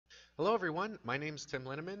Hello, everyone. My name's Tim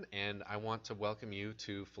Linneman, and I want to welcome you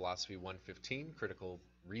to Philosophy 115, Critical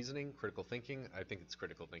Reasoning, Critical Thinking. I think it's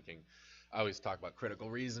critical thinking. I always talk about critical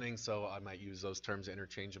reasoning, so I might use those terms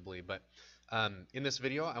interchangeably. But in this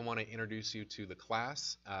video, I want to introduce you to the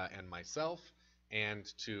class and myself,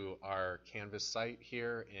 and to our Canvas site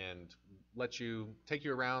here, and take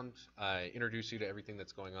you around, introduce you to everything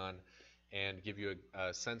that's going on, and give you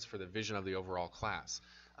a sense for the vision of the overall class.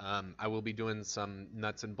 I will be doing some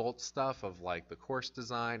nuts and bolts stuff of like the course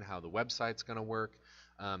design, how the website's going to work,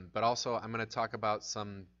 but also I'm going to talk about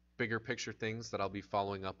some bigger picture things that I'll be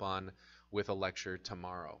following up on with a lecture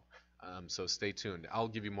tomorrow. So stay tuned. I'll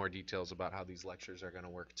give you more details about how these lectures are going to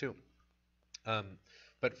work too.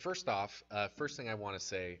 But first off, first thing I want to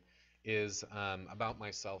say is about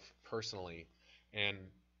myself personally and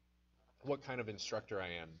what kind of instructor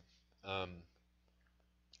I am.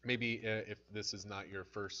 Maybe if this is not your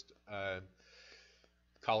first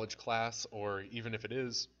college class, or even if it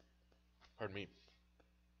is, pardon me,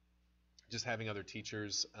 just having other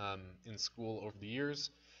teachers in school over the years,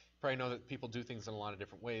 probably know that people do things in a lot of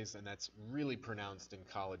different ways, and that's really pronounced in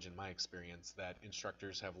college in my experience, that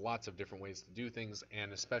instructors have lots of different ways to do things,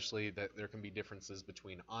 and especially that there can be differences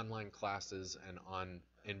between online classes and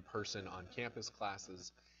in-person on-campus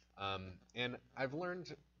classes. And I've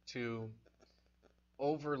learned to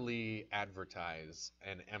overly advertise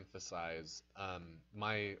and emphasize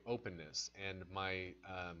my openness and my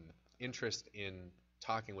interest in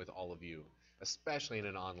talking with all of you, especially in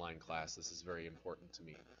an online class. This is very important to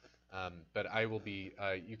me. But I will be,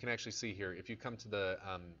 you can actually see here, if you come to the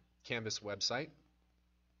Canvas website,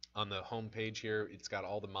 on the home page here, it's got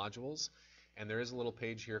all the modules, and there is a little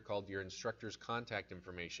page here called your instructor's contact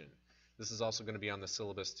information. This is also going to be on the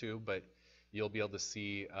syllabus too, but you'll be able to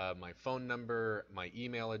see my phone number, my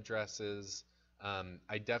email addresses.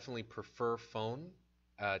 I definitely prefer phone.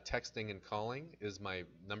 Texting and calling is my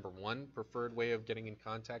 #1 preferred way of getting in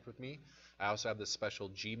contact with me. I also have this special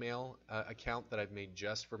Gmail account that I've made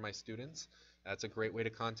just for my students. That's a great way to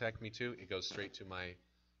contact me too. It goes straight to my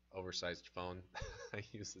oversized phone. I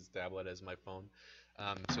use this tablet as my phone.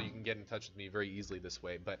 So you can get in touch with me very easily this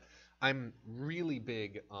way. But I'm really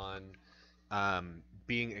big on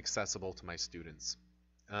being accessible to my students.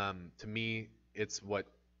 To me, it's what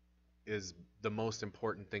is the most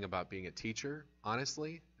important thing about being a teacher,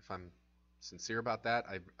 honestly. If I'm sincere about that,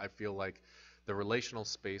 I feel like the relational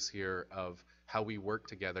space here of how we work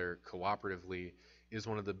together cooperatively is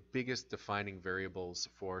one of the biggest defining variables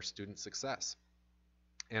for student success.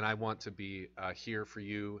 And I want to be here for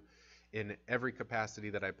you in every capacity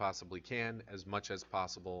that I possibly can, as much as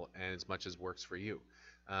possible and as much as works for you.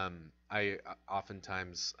 I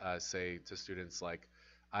oftentimes say to students, like,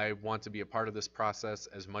 I want to be a part of this process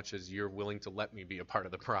as much as you're willing to let me be a part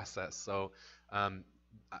of the process. So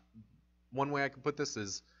one way I can put this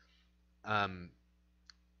is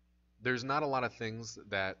there's not a lot of things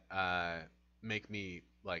that make me,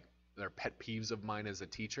 like, they're pet peeves of mine as a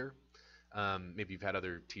teacher. Maybe you've had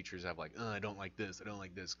other teachers have like, I don't like this, I don't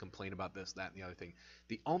like this, complain about this, that, and the other thing.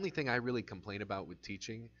 The only thing I really complain about with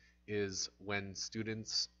teaching is when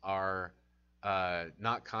students are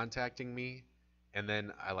not contacting me, and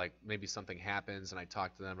then I, like, maybe something happens and I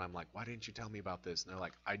talk to them and I'm like, why didn't you tell me about this? And they're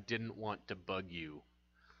like, I didn't want to bug you.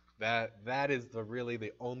 That is really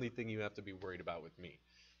the only thing you have to be worried about with me.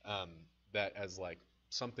 That as like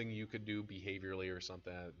something you could do behaviorally or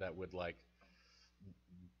something that would like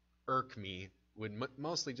irk me would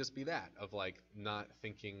mostly just be that of like not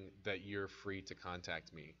thinking that you're free to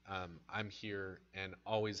contact me. I'm here and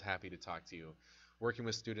always happy to talk to you. Working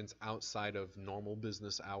with students outside of normal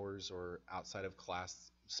business hours or outside of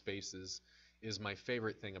class spaces is my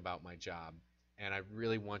favorite thing about my job, and I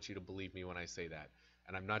really want you to believe me when I say that.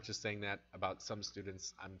 And I'm not just saying that about some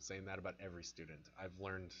students, I'm saying that about every student.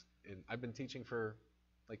 I've been teaching for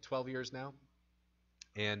like 12 years now,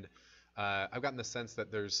 and I've gotten the sense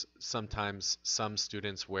that there's sometimes some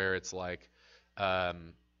students where it's like,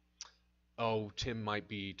 oh, Tim might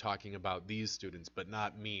be talking about these students, but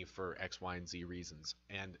not me for X, Y, and Z reasons.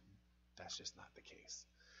 And that's just not the case.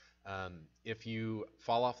 If you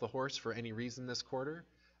fall off the horse for any reason this quarter,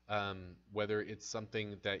 whether it's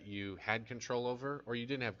something that you had control over or you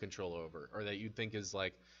didn't have control over, or that you think is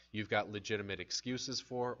like you've got legitimate excuses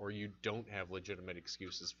for or you don't have legitimate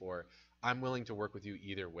excuses for, I'm willing to work with you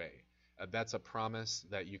either way. That's a promise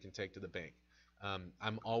that you can take to the bank.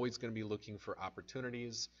 I'm always going to be looking for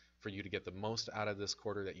opportunities for you to get the most out of this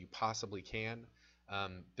quarter that you possibly can.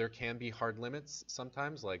 There can be hard limits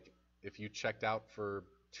sometimes, like if you checked out for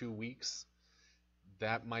 2 weeks,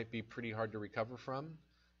 that might be pretty hard to recover from.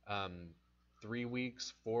 3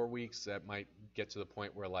 weeks, 4 weeks, that might get to the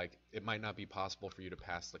point where like it might not be possible for you to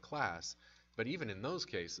pass the class. But even in those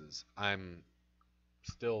cases, I'm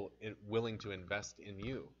still willing to invest in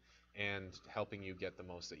you and helping you get the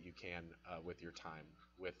most that you can with your time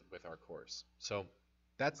with our course. So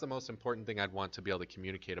that's the most important thing I'd want to be able to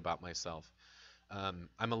communicate about myself. I'm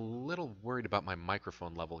a little worried about my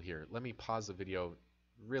microphone level here. Let me pause the video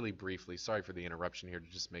really briefly. Sorry for the interruption here, to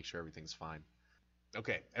just make sure everything's fine.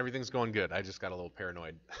 Okay, everything's going good. I just got a little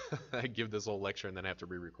paranoid. I give this whole lecture and then have to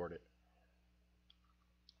re-record it.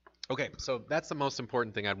 Okay, so that's the most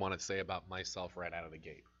important thing I'd want to say about myself right out of the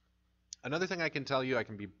gate. Another thing I can tell you, I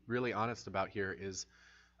can be really honest about here is,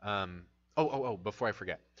 before I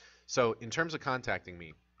forget. So in terms of contacting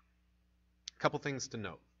me, a couple things to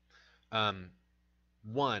note.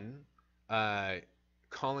 One,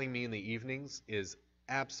 calling me in the evenings is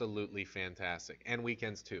absolutely fantastic, and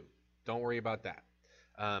weekends too. Don't worry about that.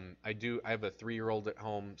 I have a 3-year-old at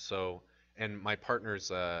home, and my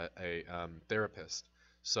partner's a therapist.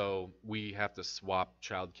 So we have to swap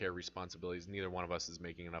childcare responsibilities. Neither one of us is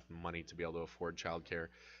making enough money to be able to afford childcare.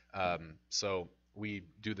 So we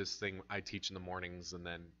do this thing. I teach in the mornings, and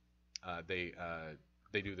then they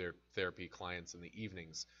do their therapy clients in the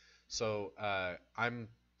evenings. So I'm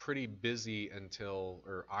pretty busy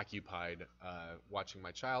or occupied watching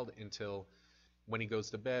my child until when he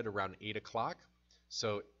goes to bed around 8 o'clock.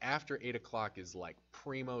 So after 8 o'clock is like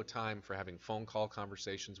primo time for having phone call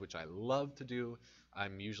conversations, which I love to do.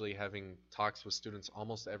 I'm usually having talks with students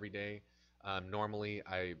almost every day. Normally,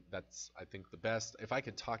 that's I think the best. If I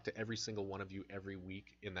could talk to every single one of you every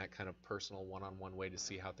week in that kind of personal one-on-one way to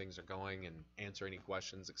see how things are going and answer any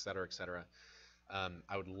questions, et cetera,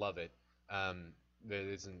 I would love it. It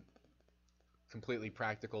isn't completely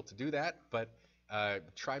practical to do that, but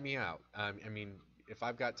try me out. I mean, if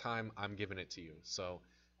I've got time, I'm giving it to you. So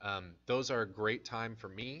those are a great time for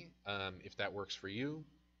me, if that works for you.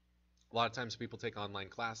 A lot of times people take online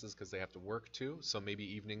classes because they have to work too, so maybe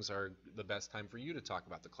evenings are the best time for you to talk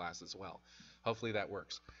about the class as well. Hopefully that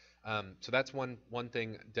works. So that's one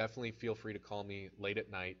thing. Definitely feel free to call me late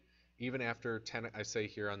at night. Even after 10, I say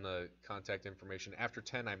here on the contact information, after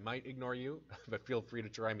 10 I might ignore you, but feel free to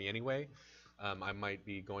try me anyway. I might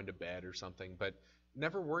be going to bed or something, but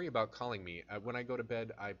never worry about calling me. When I go to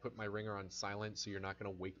bed, I put my ringer on silent, so you're not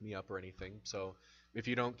going to wake me up or anything. So if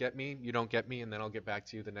you don't get me, you don't get me, and then I'll get back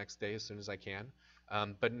to you the next day as soon as I can.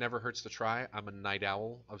 But it never hurts to try. I'm a night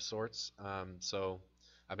owl of sorts, so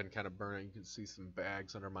I've been kind of burning. You can see some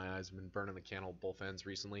bags under my eyes. I've been burning the candle both ends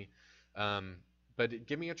recently. But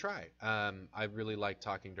give me a try. I really like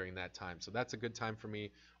talking during that time, so that's a good time for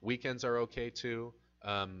me. Weekends are okay too.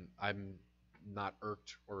 I'm not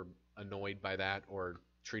irked or annoyed by that or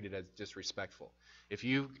treated as disrespectful. If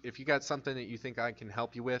you got something that you think I can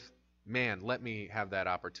help you with, man, let me have that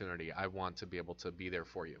opportunity. I want to be able to be there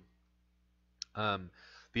for you.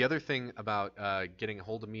 The other thing about getting a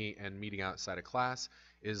hold of me and meeting outside of class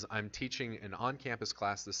is I'm teaching an on-campus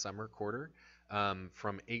class this summer quarter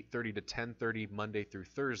from 8:30 to 10:30 Monday through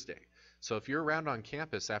Thursday. So if you're around on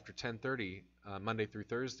campus after 10:30 Monday through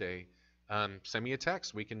Thursday, send me a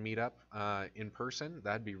text. We can meet up in person.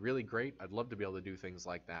 That'd be really great. I'd love to be able to do things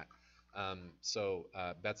like that. So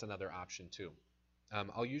that's another option too.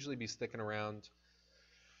 I'll usually be sticking around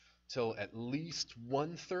till at least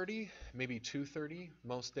 1:30, maybe 2:30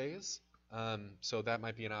 most days. So that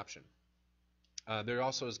might be an option. There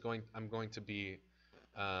also is I'm going to be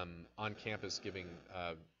on campus giving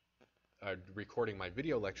recording my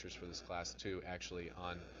video lectures for this class too, actually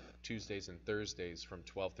on Tuesdays and Thursdays from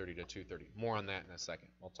 12:30 to 2:30. More on that in a second.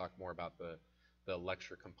 I'll talk more about the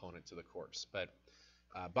lecture component to the course. But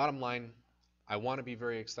bottom line, I want to be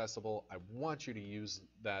very accessible. I want you to use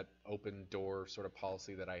that open door sort of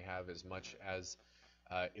policy that I have as much as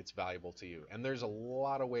it's valuable to you. And there's a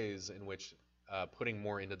lot of ways in which putting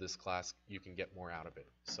more into this class, you can get more out of it.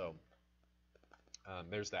 So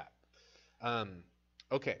there's that.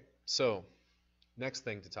 Okay, so next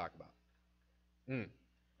thing to talk about.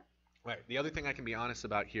 Right. The other thing I can be honest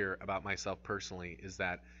about here about myself personally is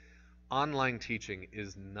that online teaching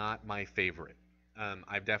is not my favorite.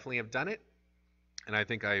 I definitely have done it, and I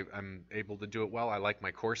think I'm able to do it well. I like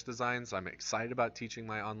my course designs. I'm excited about teaching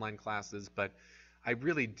my online classes, but I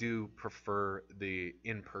really do prefer the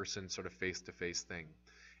in-person sort of face-to-face thing.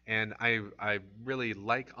 And I really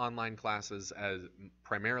like online classes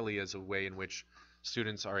primarily as a way in which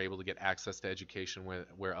students are able to get access to education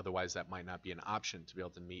where otherwise that might not be an option to be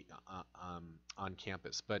able to meet on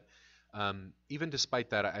campus. But even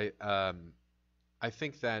despite that, I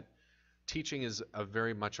think that teaching is a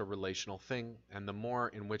very much a relational thing, and the more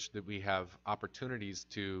in which that we have opportunities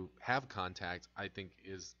to have contact, I think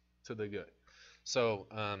is to the good. So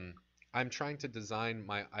I'm trying to design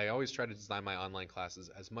I always try to design my online classes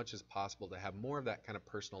as much as possible to have more of that kind of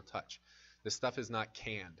personal touch. This stuff is not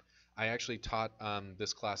canned. I actually taught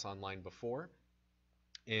this class online before,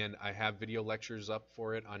 and I have video lectures up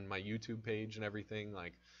for it on my YouTube page and everything,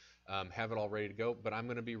 like have it all ready to go, but I'm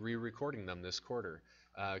going to be re-recording them this quarter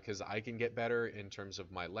because I can get better in terms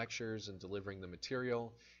of my lectures and delivering the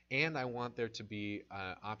material, and I want there to be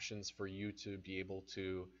options for you to be able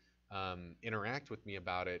to interact with me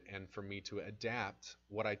about it, and for me to adapt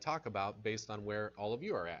what I talk about based on where all of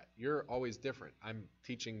you are at. You're always different. I'm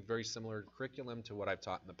teaching very similar curriculum to what I've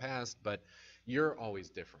taught in the past, but you're always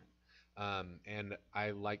different. And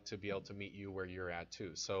I like to be able to meet you where you're at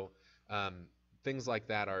too. So things like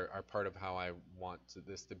that are part of how I want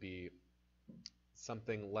this to be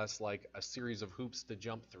something less like a series of hoops to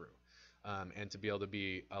jump through, and to be able to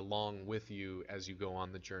be along with you as you go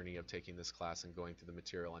on the journey of taking this class and going through the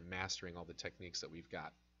material and mastering all the techniques that we've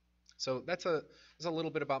got. So that's a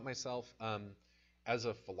little bit about myself. As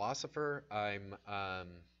a philosopher,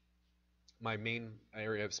 my main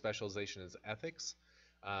area of specialization is ethics.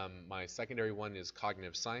 My secondary one is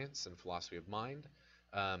cognitive science and philosophy of mind.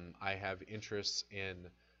 I have interests in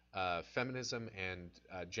feminism and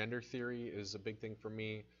gender theory is a big thing for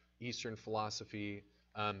me. Eastern philosophy.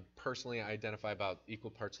 Personally, I identify about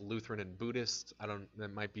equal parts Lutheran and Buddhist.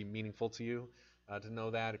 That might be meaningful to you to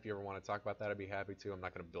know that. If you ever want to talk about that, I'd be happy to. I'm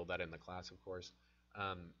not going to build that in the class, of course.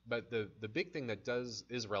 But the big thing that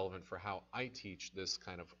is relevant for how I teach this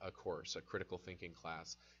kind of a course, a critical thinking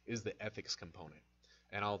class, is the ethics component.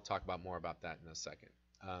 And I'll talk about more about that in a second.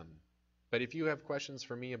 But if you have questions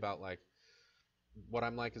for me about like what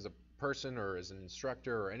I'm like as a person or as an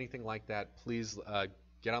instructor or anything like that, please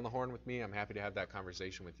get on the horn with me. I'm happy to have that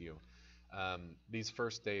conversation with you. These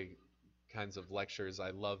first day kinds of lectures,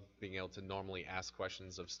 I love being able to normally ask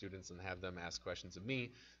questions of students and have them ask questions of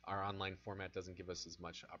me. Our online format doesn't give us as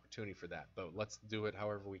much opportunity for that, but let's do it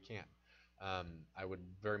however we can. I would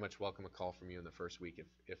very much welcome a call from you in the first week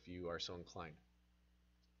if you are so inclined.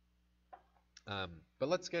 But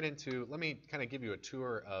let's get into, let me kind of give you a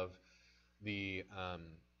tour of the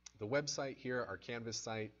website here, our Canvas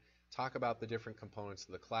site, talk about the different components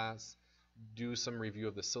of the class, do some review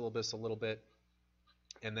of the syllabus a little bit,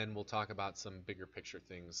 and then we'll talk about some bigger picture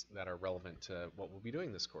things that are relevant to what we'll be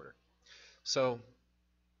doing this quarter. So,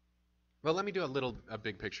 well, let me do a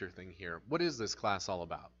big picture thing here. What is this class all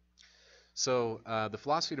about? So, the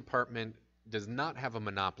philosophy department does not have a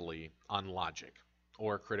monopoly on logic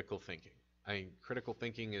or critical thinking. Critical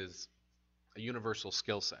thinking is a universal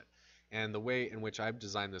skill set. And the way in which I've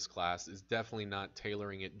designed this class is definitely not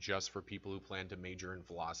tailoring it just for people who plan to major in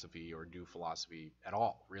philosophy or do philosophy at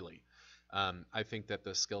all, really. I think that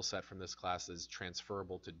the skill set from this class is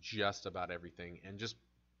transferable to just about everything and just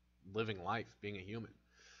living life, being a human.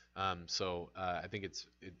 So I think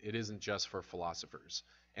it isn't just for philosophers.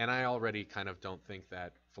 And I already kind of don't think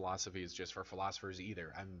that philosophy is just for philosophers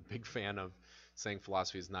either. I'm a big fan of saying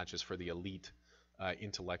philosophy is not just for the elite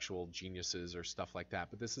intellectual geniuses or stuff like that,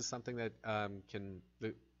 but this is something that can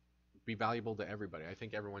be valuable to everybody. I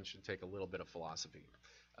think everyone should take a little bit of philosophy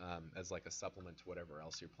as like a supplement to whatever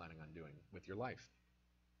else you're planning on doing with your life.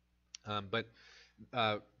 But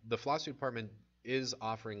the philosophy department is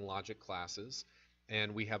offering logic classes,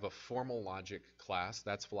 and we have a formal logic class.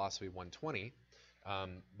 That's Philosophy 120.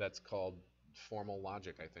 That's called formal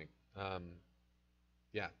logic, I think.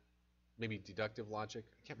 Yeah, maybe deductive logic.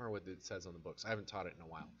 I can't remember what it says on the books. I haven't taught it in a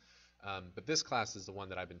while. But this class is the one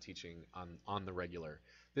that I've been teaching on the regular.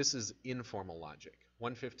 This is informal logic.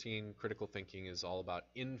 115 critical thinking is all about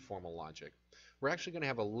informal logic. We're actually going to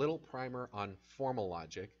have a little primer on formal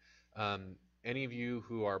logic. Any of you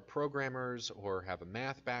who are programmers or have a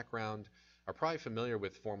math background are probably familiar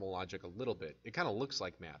with formal logic a little bit. It kind of looks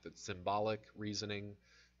like math. It's symbolic reasoning.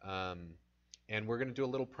 And we're going to do a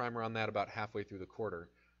little primer on that about halfway through the quarter.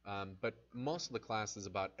 But most of the class is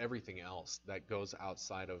about everything else that goes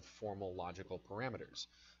outside of formal logical parameters.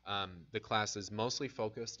 The class is mostly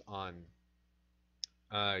focused on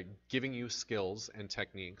giving you skills and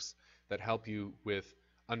techniques that help you with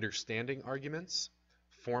understanding arguments,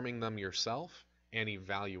 forming them yourself, and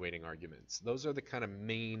evaluating arguments. Those are the kind of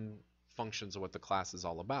main functions of what the class is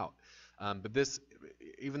all about. But this,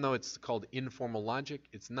 even though it's called informal logic,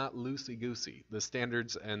 it's not loosey-goosey. The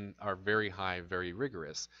standards are very high, very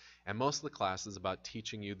rigorous. And most of the class is about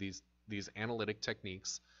teaching you these analytic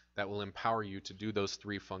techniques that will empower you to do those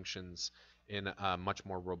three functions in a much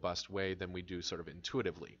more robust way than we do sort of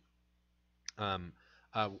intuitively.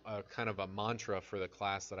 a kind of a mantra for the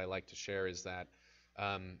class that I like to share is that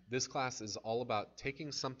this class is all about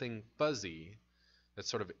taking something fuzzy that's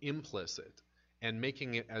sort of implicit and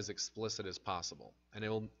making it as explicit as possible. And it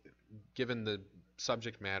will, given the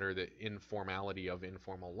subject matter, the informality of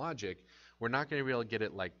informal logic, we're not going to be able to get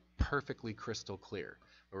it like perfectly crystal clear.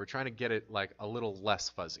 But we're trying to get it like a little less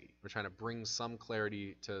fuzzy. We're trying to bring some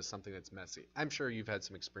clarity to something that's messy. I'm sure you've had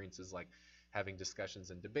some experiences like having discussions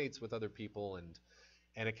and debates with other people,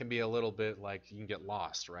 and it can be a little bit like you can get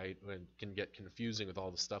lost, right? It can get confusing with all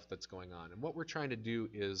the stuff that's going on. And what we're trying to do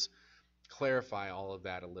is clarify all of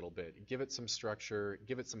that a little bit, give it some structure,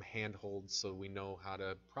 give it some handholds so we know how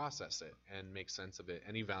to process it and make sense of it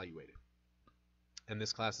and evaluate it. And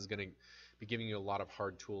this class is going to be giving you a lot of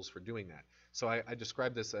hard tools for doing that. So I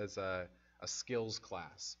describe this as a skills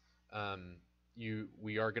class.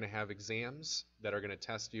 We are going to have exams that are going to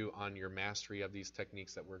test you on your mastery of these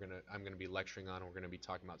techniques that I'm going to be lecturing on. We're going to be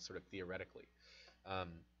talking about sort of theoretically.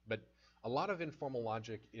 But a lot of informal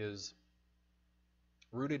logic is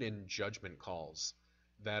rooted in judgment calls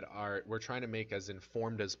that we're trying to make as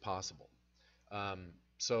informed as possible.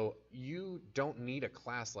 So you don't need a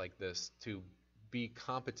class like this to be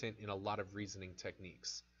competent in a lot of reasoning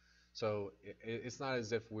techniques. So it's not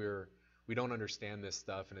as if we don't understand this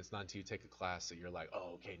stuff, and it's not until you take a class that you're like,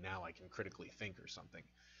 oh, okay, now I can critically think or something.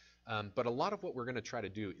 But a lot of what we're going to try to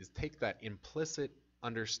do is take that implicit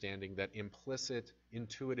understanding, that implicit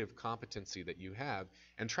intuitive competency that you have,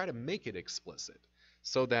 and try to make it explicit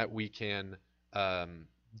so that we can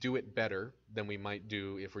do it better than we might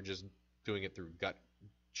do if we're just doing it through gut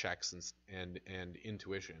checks and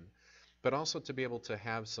intuition, but also to be able to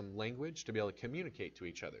have some language to be able to communicate to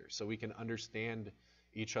each other so we can understand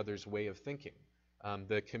each other's way of thinking.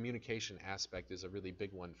 The communication aspect is a really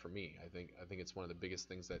big one for me. I think it's one of the biggest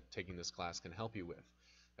things that taking this class can help you with,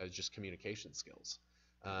 just communication skills.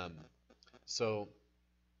 So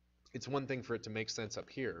it's one thing for it to make sense up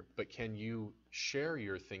here, but can you share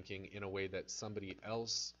your thinking in a way that somebody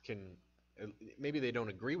else can, maybe they don't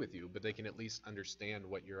agree with you, but they can at least understand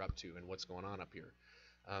what you're up to and what's going on up here,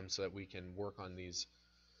 so that we can work on these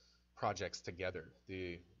projects together,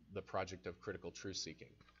 the project of critical truth seeking.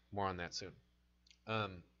 More on that soon.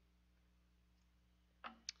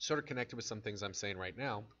 Sort of connected with some things I'm saying right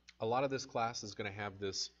now, a lot of this class is going to have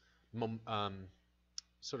this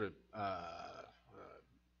sort of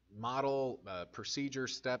model, procedure,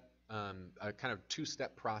 step, a kind of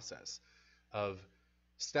two-step process of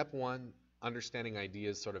step one, understanding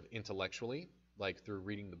ideas sort of intellectually, like through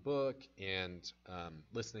reading the book and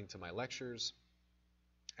listening to my lectures,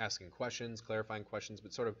 asking questions, clarifying questions,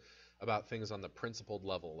 but sort of about things on the principled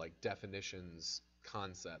level, like definitions,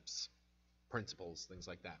 concepts, principles, things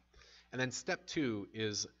like that. And then step two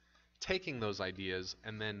is taking those ideas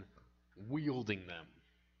and then wielding them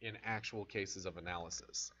in actual cases of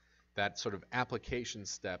analysis. That sort of application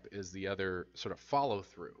step is the other sort of follow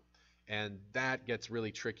through. And that gets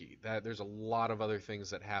really tricky. There's a lot of other things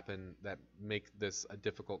that happen that make this a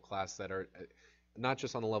difficult class that are not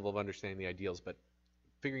just on the level of understanding the ideals, but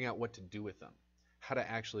figuring out what to do with them, how to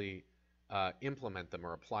actually implement them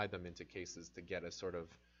or apply them into cases to get a sort of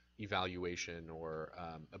evaluation or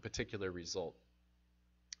a particular result.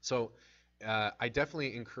 So I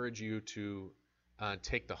definitely encourage you to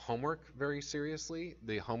take the homework very seriously.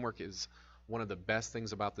 The homework is one of the best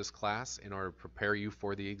things about this class in order to prepare you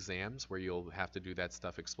for the exams, where you'll have to do that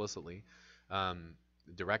stuff explicitly,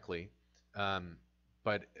 directly.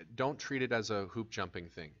 But don't treat it as a hoop jumping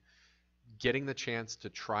thing. Getting the chance to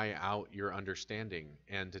try out your understanding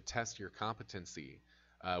and to test your competency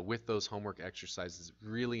with those homework exercises is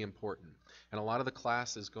really important. And a lot of the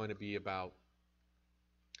class is going to be about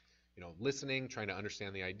listening, trying to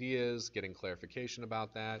understand the ideas, getting clarification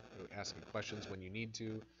about that, asking questions when you need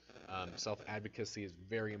to. Self-advocacy is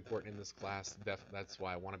very important in this class. That's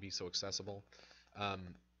why I want to be so accessible.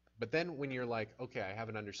 But then when you're like, okay, I have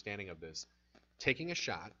an understanding of this, taking a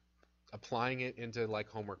shot, applying it into like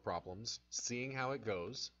homework problems, seeing how it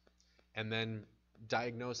goes, and then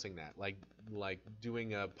diagnosing that, like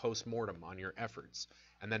doing a post-mortem on your efforts,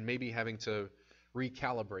 and then maybe having to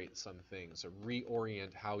recalibrate some things or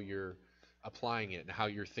reorient how you're applying it and how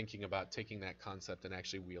you're thinking about taking that concept and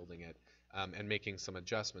actually wielding it, and making some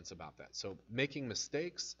adjustments about that. So making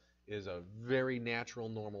mistakes is a very natural,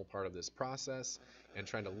 normal part of this process, and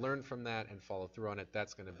trying to learn from that and follow through on it,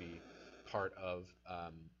 that's going to be part of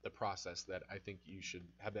the process that I think you should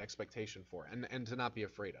have the expectation for and to not be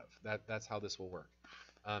afraid of. That's how this will work.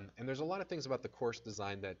 And there's a lot of things about the course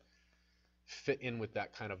design that fit in with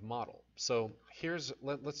that kind of model. So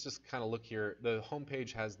let's just kind of look here. The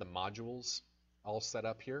homepage has the modules all set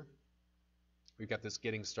up here. We've got this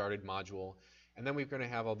getting started module, and then we're going to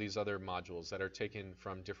have all these other modules that are taken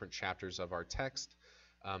from different chapters of our text,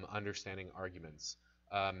 understanding arguments.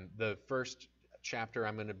 The first chapter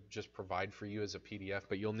I'm going to just provide for you as a PDF,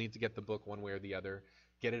 but you'll need to get the book one way or the other.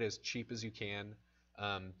 Get it as cheap as you can.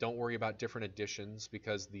 Don't worry about different editions,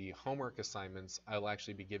 because the homework assignments, I'll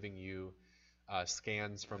actually be giving you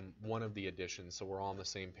scans from one of the editions, so we're all on the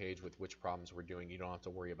same page with which problems we're doing. You don't have to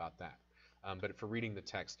worry about that. But for reading the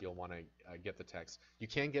text, you'll want to get the text. You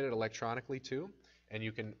can get it electronically too, and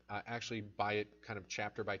you can actually buy it kind of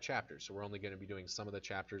chapter by chapter. So we're only going to be doing some of the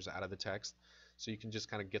chapters out of the text, so you can just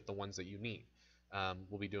kind of get the ones that you need.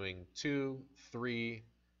 We'll be doing 2, 3,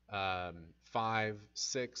 5,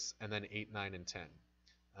 6, and then 8, 9, and 10.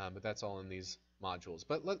 But that's all in these modules.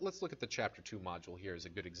 But let's look at the chapter 2 module here as a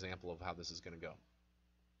good example of how this is going to go.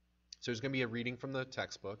 So there's going to be a reading from the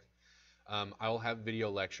textbook. I'll have video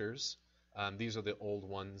lectures. These are the old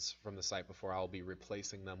ones from the site before. I'll be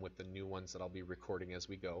replacing them with the new ones that I'll be recording as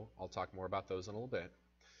we go. I'll talk more about those in a little bit.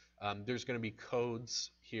 There's going to be codes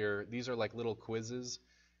here. These are like little quizzes.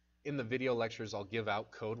 In the video lectures, I'll give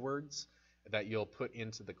out code words that you'll put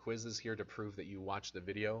into the quizzes here to prove that you watched the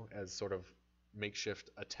video as sort of makeshift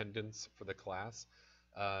attendance for the class.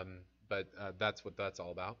 But that's what that's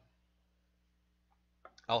all about.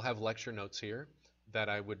 I'll have lecture notes here that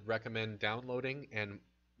I would recommend downloading and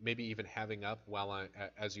maybe even having up while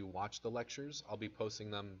as you watch the lectures. I'll be posting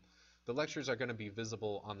them. The lectures are going to be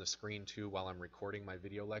visible on the screen too while I'm recording my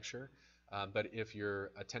video lecture. But if you're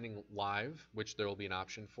attending live, which there will be an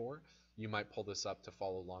option for, you might pull this up to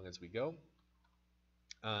follow along as we go.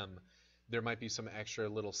 There might be some extra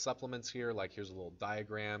little supplements here, like here's a little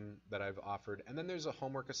diagram that I've offered, and then there's a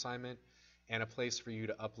homework assignment and a place for you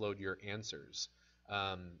to upload your answers.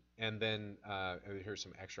 And then here's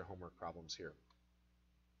some extra homework problems here.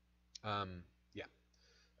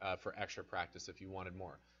 For extra practice if you wanted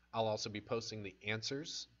more. I'll also be posting the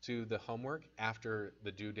answers to the homework after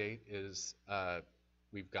the due date is,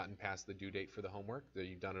 we've gotten past the due date for the homework, that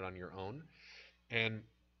you've done it on your own. And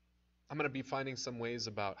I'm going to be finding some ways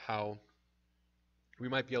about how we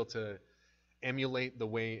might be able to emulate the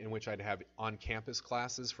way in which I'd have on-campus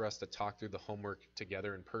classes for us to talk through the homework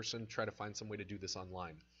together in person, try to find some way to do this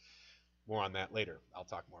online. More on that later. I'll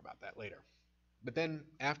talk more about that later. But then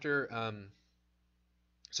after,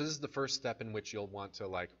 so this is the first step in which you'll want to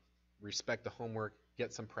like respect the homework,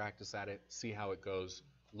 get some practice at it, see how it goes,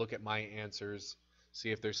 look at my answers, see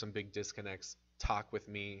if there's some big disconnects, talk with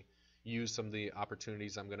me, use some of the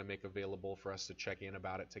opportunities I'm going to make available for us to check in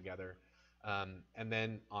about it together, and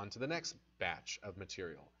then on to the next batch of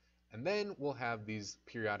material. And then we'll have these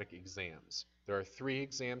periodic exams. There are 3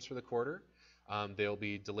 exams for the quarter. They'll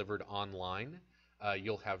be delivered online.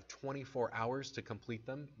 You'll have 24 hours to complete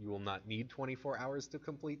them. You will not need 24 hours to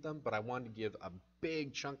complete them, but I wanted to give a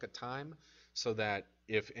big chunk of time so that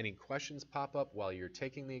if any questions pop up while you're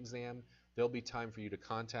taking the exam, there'll be time for you to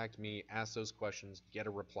contact me, ask those questions, get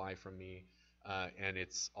a reply from me, and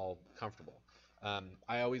it's all comfortable.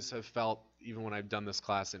 I always have felt, even when I've done this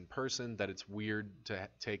class in person, that it's weird to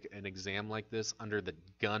take an exam like this under the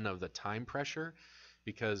gun of the time pressure,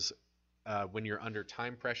 because when you're under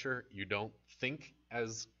time pressure, you don't think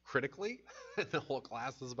as critically. The whole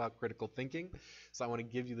class is about critical thinking. So I want to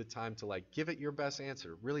give you the time to like give it your best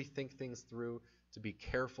answer, really think things through, to be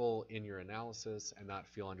careful in your analysis and not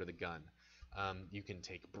feel under the gun. You can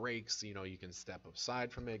take breaks, you can step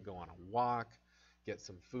aside from it, go on a walk, get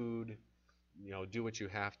some food, do what you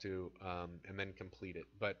have to, and then complete it.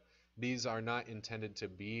 But these are not intended to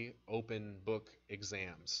be open book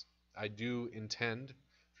exams. I do intend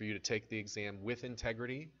for you to take the exam with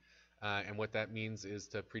integrity, and what that means is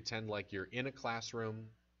to pretend like you're in a classroom,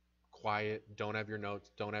 quiet, don't have your notes,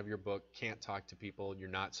 don't have your book, can't talk to people, you're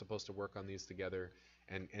not supposed to work on these together,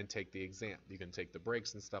 and take the exam. You can take the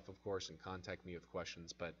breaks and stuff, of course, and contact me with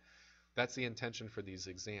questions, but that's the intention for these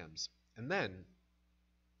exams. And then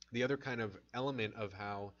the other kind of element of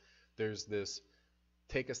how there's this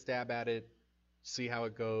take a stab at it, see how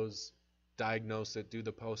it goes, diagnose it, do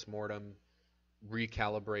the post-mortem,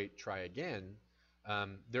 recalibrate, try again,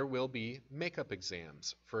 there will be makeup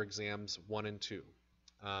exams for exams 1 and 2.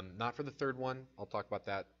 Not for the third one. I'll talk about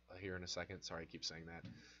that here in a second. Sorry, I keep saying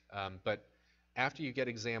that. But after you get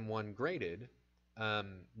exam 1 graded,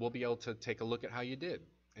 we'll be able to take a look at how you did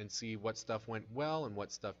and see what stuff went well and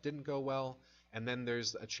what stuff didn't go well. And then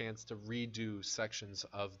there's a chance to redo sections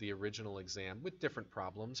of the original exam with different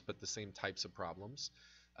problems, but the same types of problems.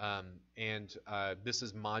 This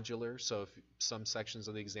is modular, so if some sections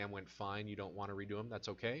of the exam went fine, you don't want to redo them, that's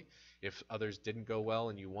okay. If others didn't go well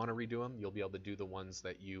and you want to redo them, you'll be able to do the ones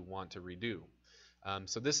that you want to redo.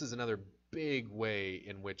 So this is another big way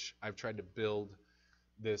in which I've tried to build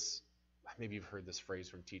this, maybe you've heard this phrase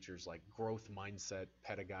from teachers, like growth mindset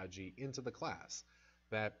pedagogy into the class.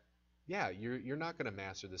 That, yeah, you're not going to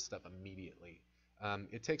master this stuff immediately.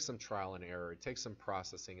 It takes some trial and error. It takes some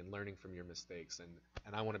processing and learning from your mistakes.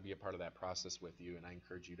 And I want to be a part of that process with you, and I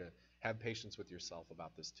encourage you to have patience with yourself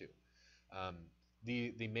about this too. Um,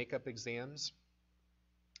 the makeup exams,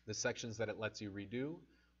 the sections that it lets you redo,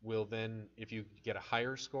 will then, if you get a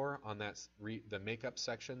higher score on the makeup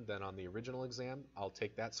section than on the original exam, I'll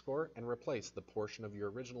take that score and replace the portion of your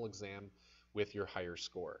original exam with your higher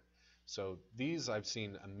score. So these, I've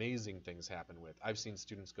seen amazing things happen with. I've seen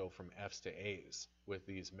students go from F's to A's with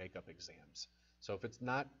these makeup exams. So if it's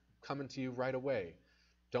not coming to you right away,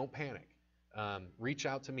 don't panic. Reach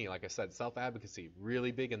out to me. Like I said, self-advocacy,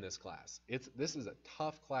 really big in this class. This is a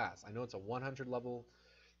tough class. I know it's a 100 level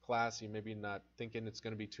class. You maybe not thinking it's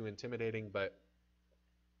going to be too intimidating, but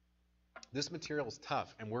this material is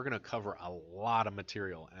tough, and we're going to cover a lot of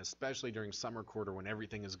material, and especially during summer quarter when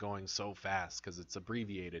everything is going so fast because it's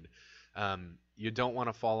abbreviated. You don't want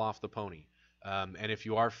to fall off the pony. And if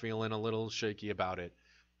you are feeling a little shaky about it,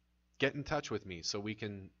 get in touch with me so we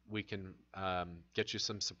can get you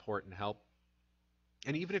some support and help.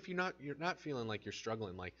 And even if you're not feeling like you're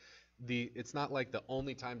struggling, like it's not like the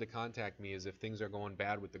only time to contact me is if things are going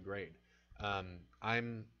bad with the grade.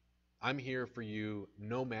 I'm here for you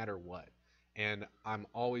no matter what. And I'm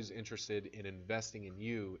always interested in investing in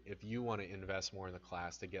you if you want to invest more in the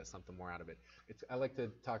class to get something more out of it. I like to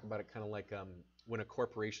talk about it kind of like when a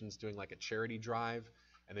corporation's doing like a charity drive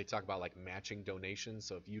and they talk about like matching donations.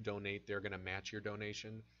 So if you donate, they're going to match your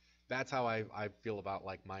donation. That's how I feel about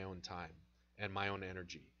like my own time and my own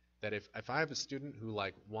energy. That if I have a student who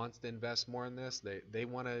like wants to invest more in this, they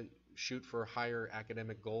want to shoot for higher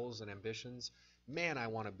academic goals and ambitions, man, I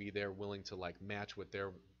want to be there willing to like match what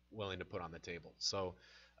they're willing to put on the table. So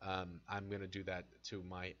I'm going to do that to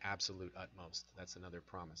my absolute utmost. That's another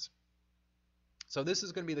promise. So this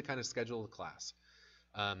is going to be the kind of schedule of the class.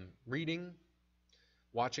 Reading,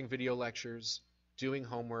 watching video lectures, doing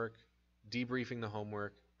homework, debriefing the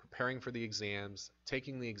homework, preparing for the exams,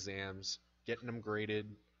 taking the exams, getting them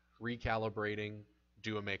graded, recalibrating,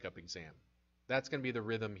 do a makeup exam. That's going to be the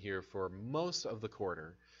rhythm here for most of the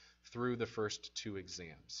quarter through the first two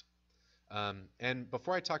exams. And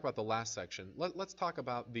before I talk about the last section, let's talk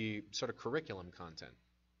about the sort of curriculum content.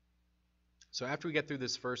 So after we get through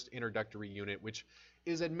this first introductory unit, which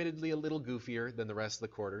is admittedly a little goofier than the rest of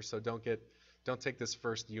the quarter, so don't take this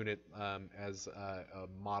first unit as a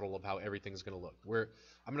model of how everything's going to look.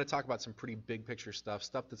 I'm going to talk about some pretty big picture stuff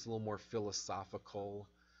that's a little more philosophical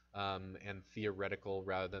and theoretical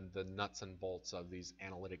rather than the nuts and bolts of these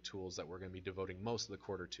analytic tools that we're going to be devoting most of the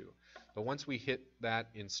quarter to. But once we hit that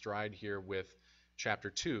in stride here with Chapter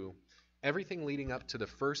 2, everything leading up to the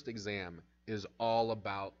first exam is all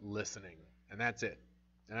about listening, and that's it.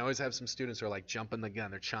 And I always have some students who are like jumping the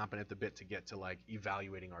gun. They're chomping at the bit to get to like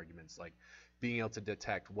evaluating arguments, like being able to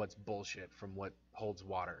detect what's bullshit from what holds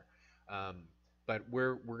water. But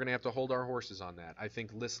we're going to have to hold our horses on that. I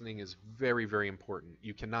think listening is very, very important.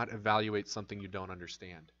 You cannot evaluate something you don't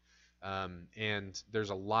understand. And there's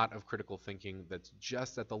a lot of critical thinking that's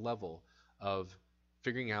just at the level of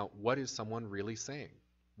figuring out what is someone really saying?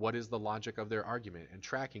 What is the logic of their argument and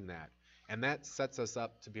tracking that? And that sets us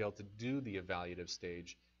up to be able to do the evaluative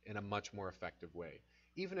stage in a much more effective way.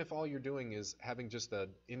 Even if all you're doing is having just an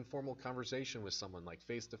informal conversation with someone, like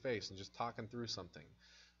face-to-face, and just talking through something.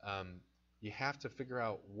 You have to figure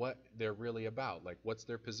out what they're really about, like what's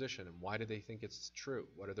their position and why do they think it's true?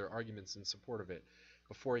 What are their arguments in support of it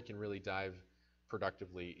before you can really dive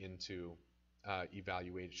productively into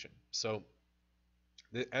evaluation. So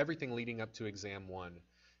everything leading up to Exam 1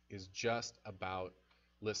 is just about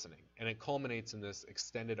listening, and it culminates in this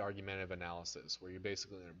extended argumentative analysis where you're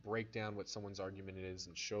basically going to break down what someone's argument is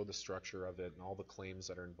and show the structure of it and all the claims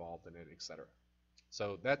that are involved in it, etc.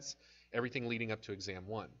 So that's everything leading up to Exam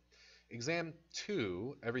 1. Exam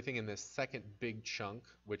 2, everything in this second big chunk,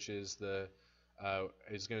 which is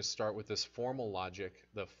is going to start with this formal logic,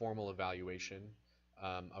 the formal evaluation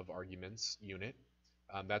of arguments unit.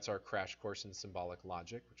 That's our crash course in symbolic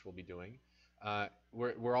logic, which we'll be doing.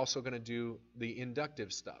 We're also going to do the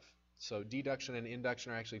inductive stuff. So deduction and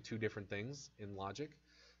induction are actually two different things in logic,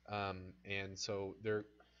 and so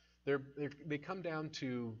they come down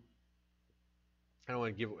to. I don't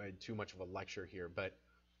want to give too much of a lecture here, but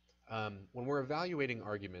when we're evaluating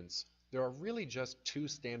arguments, there are really just two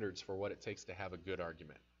standards for what it takes to have a good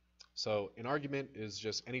argument. So an argument is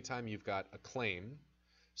just anytime you've got a claim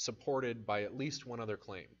supported by at least one other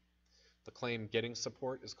claim. The claim getting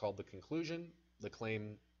support is called the conclusion. The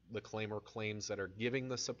claim or claims that are giving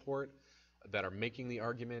the support, that are making the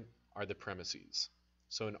argument, are the premises.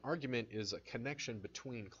 So an argument is a connection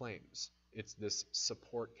between claims. It's this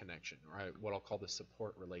support connection, or what I'll call the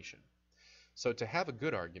support relation. So to have a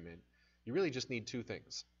good argument, you really just need two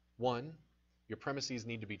things. One, your premises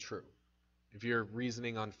need to be true. If you're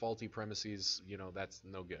reasoning on faulty premises, that's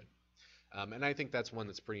no good. And I think that's one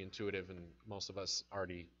that's pretty intuitive and most of us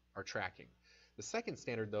already are tracking. The second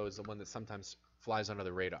standard, though, is the one that sometimes flies under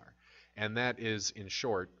the radar. And that is, in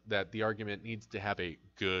short, that the argument needs to have a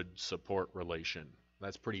good support relation.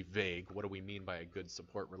 That's pretty vague. What do we mean by a good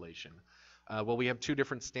support relation? Well, we have two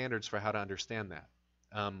different standards for how to understand that.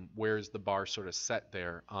 Where's the bar sort of set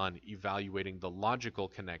there on evaluating the logical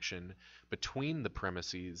connection between the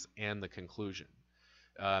premises and the conclusion?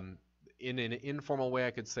 In an informal way,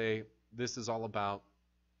 I could say this is all about,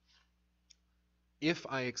 if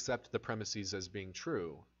I accept the premises as being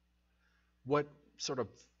true, what sort of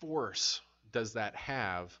force does that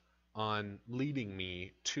have on leading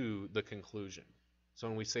me to the conclusion? So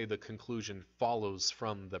when we say the conclusion follows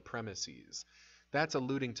from the premises, that's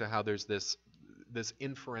alluding to how there's this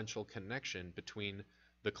inferential connection between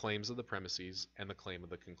the claims of the premises and the claim of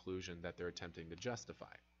the conclusion that they're attempting to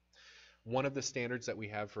justify. One of the standards that we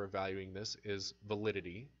have for evaluating this is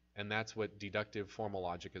validity, and that's what deductive formal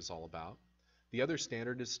logic is all about. The other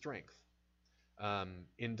standard is strength,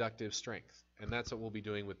 inductive strength, and that's what we'll be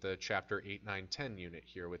doing with the chapter 8, 9, 10 unit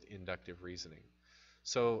here with inductive reasoning.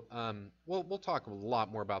 So we'll talk a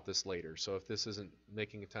lot more about this later. So if this isn't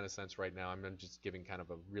making a ton of sense right now, I'm just giving kind of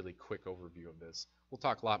a really quick overview of this. We'll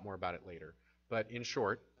talk a lot more about it later. But in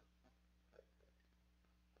short,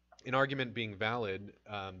 an argument being valid,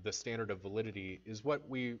 the standard of validity is what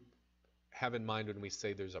we have in mind when we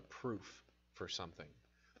say there's a proof for something,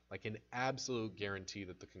 like an absolute guarantee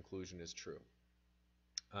that the conclusion is true.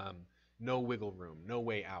 No wiggle room, no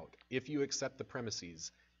way out. If you accept the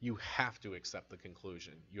premises, you have to accept the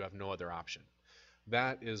conclusion. You have no other option.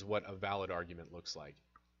 That is what a valid argument looks like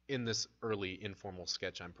in this early informal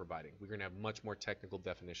sketch I'm providing. We're going to have much more technical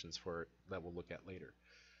definitions for it that we'll look at later.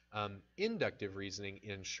 Inductive reasoning,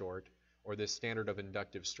 in short, or this standard of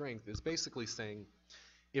inductive strength, is basically saying,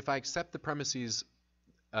 if I accept the premises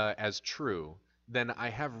as true, then I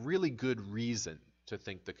have really good reason to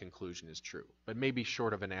think the conclusion is true, but maybe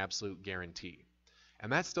short of an absolute guarantee.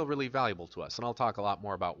 And that's still really valuable to us, and I'll talk a lot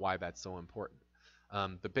more about why that's so important.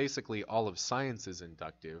 But basically, all of science is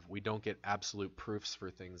inductive. We don't get absolute proofs for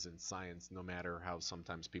things in science, no matter how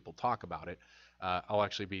sometimes people talk about it. I'll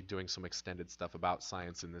actually be doing some extended stuff about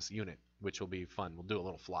science in this unit, which will be fun. We'll do a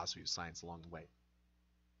little philosophy of science along the way.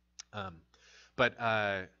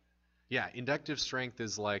 Yeah, inductive strength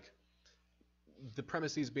is like the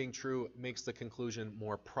premises being true makes the conclusion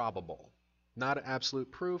more probable. Not absolute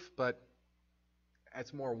proof, but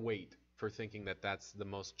it's more weight for thinking that that's the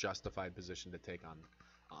most justified position to take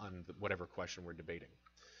on whatever question we're debating.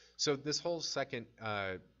 So this whole second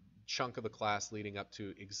chunk of the class leading up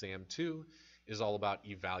to exam 2 is all about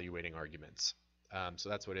evaluating arguments. So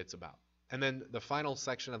that's what it's about. And then the final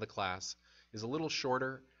section of the class is a little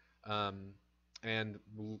shorter and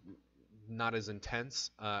not as intense.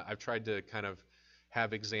 I've tried to kind of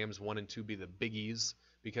have exams 1 and 2 be the biggies,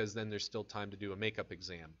 because then there's still time to do a makeup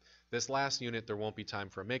exam. This last unit, there won't be time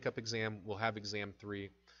for a makeup exam. We'll have exam 3.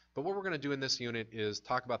 But what we're going to do in this unit is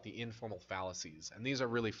talk about the informal fallacies. And these are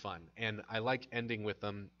really fun. And I like ending with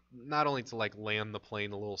them, not only to like land the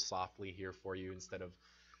plane a little softly here for you, instead of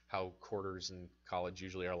how quarters in college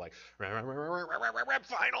usually are like,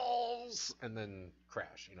 finals, and then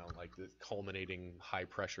crash, like the culminating high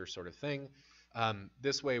pressure sort of thing.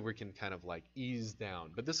 This way we can kind of like ease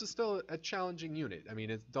down. But this is still a challenging unit. I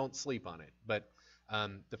mean, don't sleep on it. But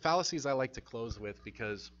the fallacies I like to close with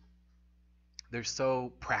because they're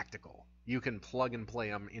so practical. You can plug and play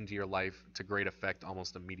them into your life to great effect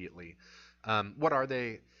almost immediately. What are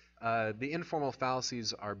they? The informal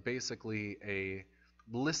fallacies are basically a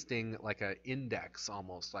listing, like an index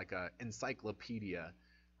almost, like an encyclopedia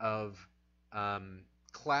of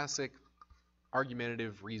classic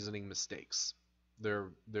argumentative reasoning mistakes.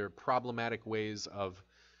 They're problematic ways of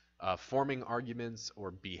forming arguments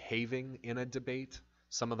or behaving in a debate.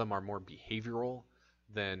 Some of them are more behavioral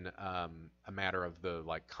than a matter of the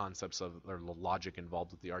like concepts of or the logic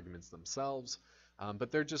involved with the arguments themselves.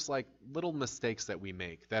 But they're just like little mistakes that we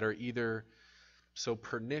make that are either so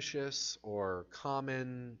pernicious or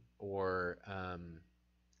common or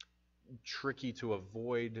tricky to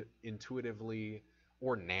avoid intuitively,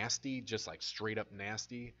 or nasty, just like straight up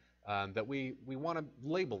nasty, that we want to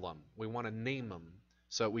label them. We want to name them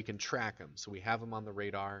so we can track them. So we have them on the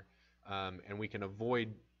radar, and we can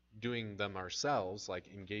avoid doing them ourselves, like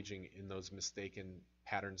engaging in those mistaken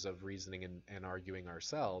patterns of reasoning and arguing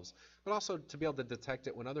ourselves, but also to be able to detect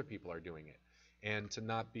it when other people are doing it. And to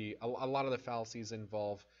not be, a lot of the fallacies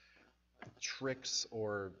involve tricks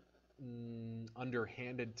or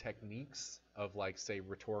underhanded techniques of, like, say,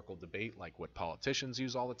 rhetorical debate, like what politicians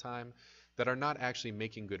use all the time, that are not actually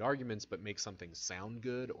making good arguments but make something sound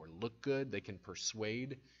good or look good. They can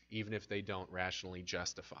persuade even if they don't rationally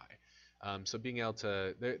justify. So being able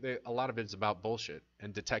to, a lot of it is about bullshit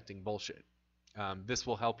and detecting bullshit. This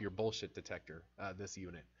will help your bullshit detector, this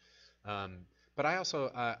unit. But I also,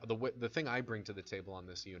 the thing I bring to the table on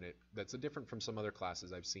this unit that's different from some other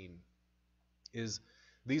classes I've seen is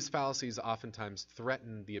these fallacies oftentimes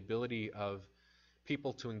threaten the ability of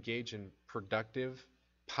people to engage in productive,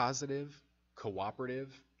 positive,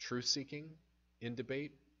 cooperative, truth-seeking in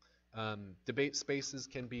debate. Debate spaces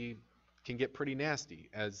can get pretty nasty,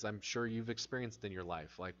 as I'm sure you've experienced in your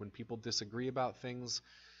life. Like when people disagree about things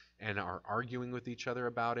and are arguing with each other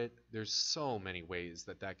about it, there's so many ways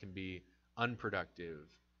that can be unproductive,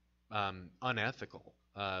 unethical,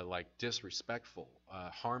 like disrespectful,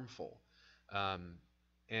 harmful,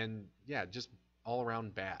 and yeah, just all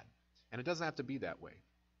around bad. And it doesn't have to be that way.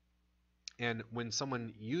 And when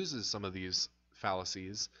someone uses some of these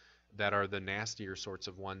fallacies that are the nastier sorts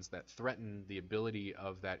of ones that threaten the ability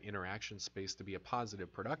of that interaction space to be a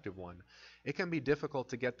positive, productive one, it can be difficult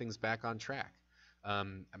to get things back on track.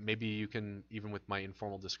 Maybe you can, even with my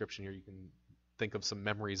informal description here, you can think of some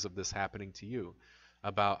memories of this happening to you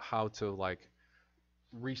about how to, like,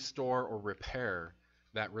 restore or repair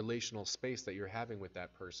that relational space that you're having with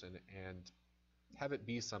that person and have it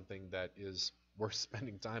be something that is worth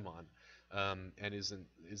spending time on, and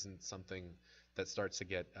isn't something that starts to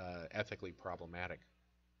get ethically problematic.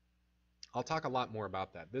 I'll talk a lot more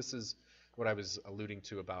about that. This is what I was alluding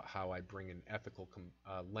to about how I bring an ethical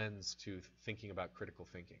lens to thinking about critical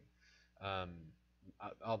thinking.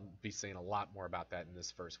 I'll be saying a lot more about that in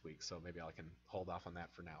this first week, so maybe I can hold off on that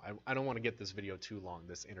for now. I don't want to get this video too long,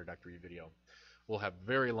 this introductory video. We'll have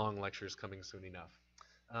very long lectures coming soon enough.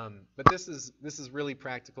 But this is really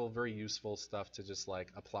practical, very useful stuff to just, like,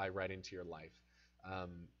 apply right into your life,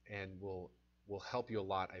 and will help you a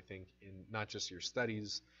lot, I think, in not just your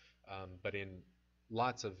studies, but in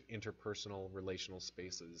lots of interpersonal relational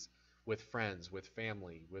spaces with friends, with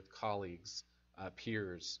family, with colleagues,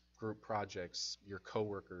 peers, group projects, your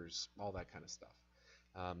coworkers, all that kind of stuff.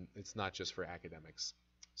 It's not just for academics.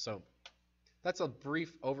 So that's a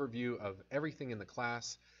brief overview of everything in the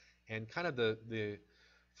class and kind of the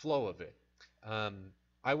flow of it.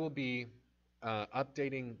 I will be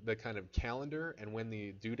updating the kind of calendar and when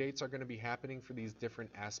the due dates are going to be happening for these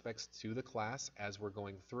different aspects to the class as we're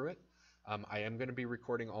going through it. I am going to be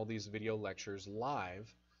recording all these video lectures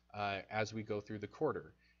live as we go through the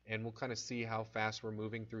quarter. And we'll kind of see how fast we're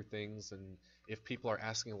moving through things, and if people are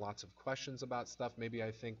asking lots of questions about stuff, maybe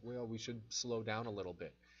I think, well, we should slow down a little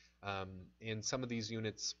bit. And some of these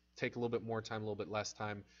units take a little bit more time, a little bit less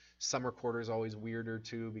time. Summer quarter is always weirder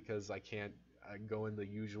too, because I can't go in the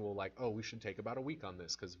usual, like, oh, we should take about a week on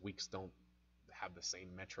this, because weeks don't have the same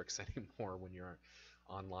metrics anymore when you're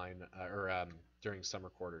online or during summer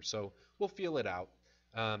quarter. So we'll feel it out.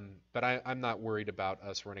 But I'm not worried about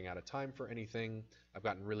us running out of time for anything. I've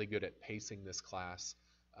gotten really good at pacing this class,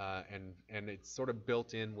 and it's sort of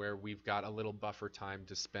built in where we've got a little buffer time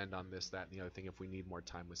to spend on this, that, and the other thing if we need more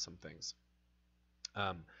time with some things.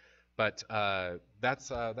 But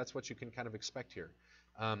that's what you can kind of expect here.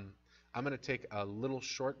 I'm going to take a little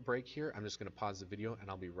short break here. I'm just going to pause the video, and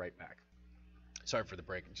I'll be right back. Sorry for the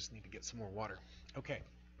break. I just need to get some more water. Okay.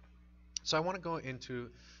 So I want to go into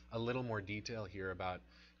a little more detail here about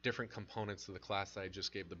different components of the class that I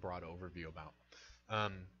just gave the broad overview about.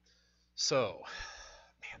 So,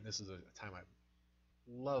 man, this is a time I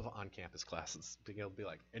love on-campus classes. Being able to be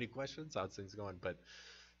like, any questions? How's things going? But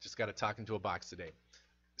just got to talk into a box today.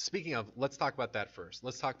 Speaking of, let's talk about that first.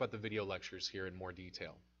 Let's talk about the video lectures here in more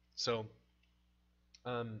detail. So,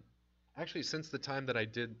 actually, since the time that I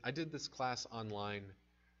did this class online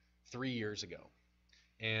 3 years ago.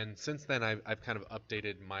 And since then, I've kind of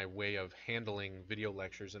updated my way of handling video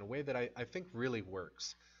lectures in a way that I think really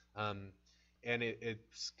works. And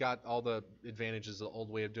it's got all the advantages of the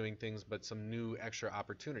old way of doing things, but some new extra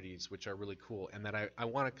opportunities, which are really cool. And that I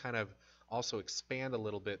want to kind of also expand a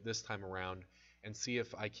little bit this time around and see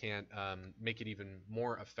if I can't make it even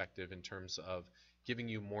more effective in terms of giving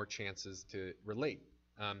you more chances to relate.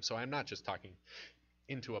 So I'm not just talking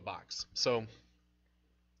into a box. So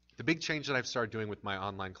the big change that I've started doing with my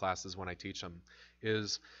online classes when I teach them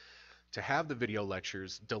is to have the video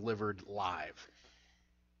lectures delivered live.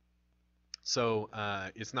 So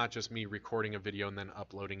it's not just me recording a video and then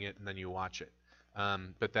uploading it and then you watch it,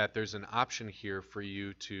 but that there's an option here for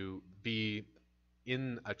you to be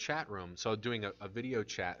in a chat room. So doing a video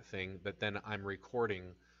chat thing that then I'm recording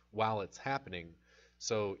while it's happening.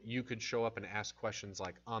 So you could show up and ask questions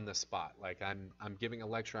like on the spot. Like I'm giving a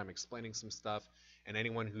lecture, I'm explaining some stuff, and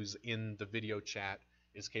anyone who's in the video chat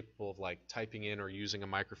is capable of like typing in or using a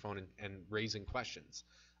microphone and raising questions.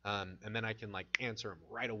 And then I can like answer them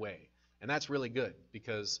right away. And that's really good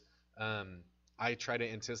because I try to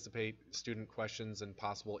anticipate student questions and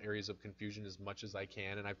possible areas of confusion as much as I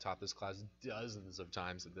can, and I've taught this class dozens of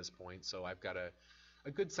times at this point, so I've got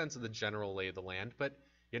a good sense of the general lay of the land, but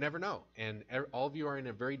you never know, and all of you are in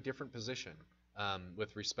a very different position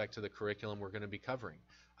with respect to the curriculum we're going to be covering.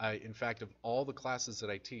 In fact, of all the classes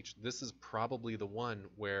that I teach, this is probably the one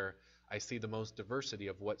where I see the most diversity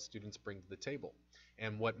of what students bring to the table.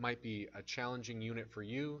 And what might be a challenging unit for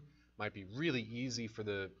you might be really easy for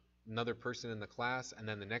another person in the class, and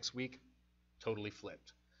then the next week, totally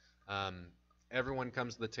flipped. Everyone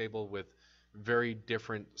comes to the table with very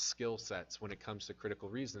different skill sets when it comes to critical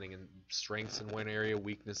reasoning, and strengths in one area,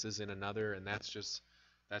 weaknesses in another, and that's just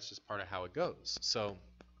part of how it goes. So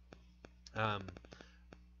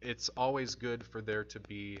it's always good for there to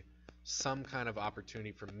be some kind of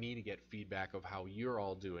opportunity for me to get feedback of how you're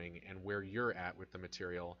all doing and where you're at with the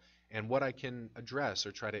material and what I can address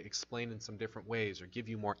or try to explain in some different ways or give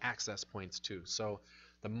you more access points to. So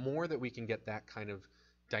the more that we can get that kind of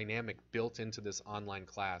dynamic built into this online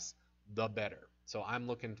class, the better. So I'm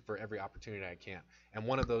looking for every opportunity I can. And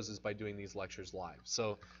one of those is by doing these lectures live.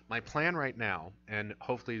 So my plan right now, and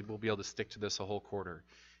hopefully we'll be able to stick to this a whole quarter,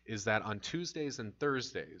 is that on Tuesdays and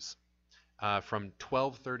Thursdays, from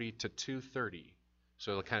 12:30 to 2:30,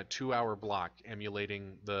 so a kind of 2-hour block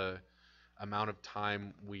emulating the amount of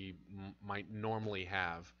time we might normally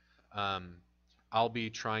have, I'll be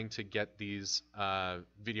trying to get these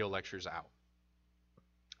video lectures out.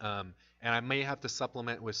 And I may have to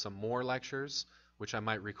supplement with some more lectures, which I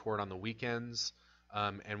might record on the weekends,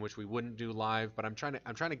 and which we wouldn't do live. But I'm trying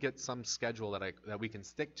to get some schedule that we can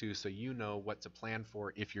stick to, so you know what to plan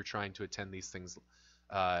for if you're trying to attend these things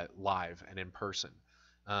live and in person.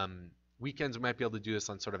 Weekends we might be able to do this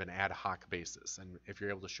on sort of an ad hoc basis, and if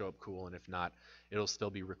you're able to show up, cool, and if not, it'll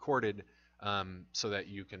still be recorded so that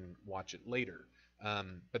you can watch it later.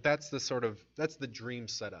 But that's the dream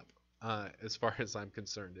setup as far as I'm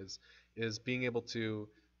concerned, is being able to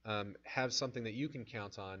have something that you can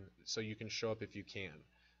count on so you can show up if you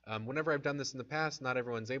can. Whenever I've done this in the past, not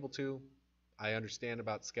everyone's able to. I understand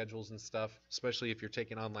about schedules and stuff, especially if you're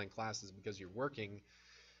taking online classes because you're working.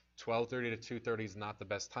 12:30 to 2:30 is not the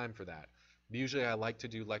best time for that. Usually I like to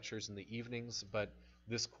do lectures in the evenings, but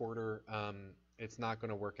this quarter it's not going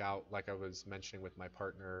to work out like I was mentioning with my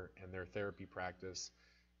partner and their therapy practice.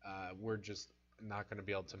 We're just not going to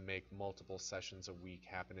be able to make multiple sessions a week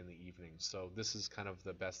happen in the evening. So this is kind of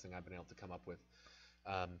the best thing I've been able to come up with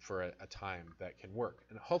for a time that can work.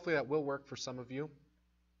 And hopefully that will work for some of you,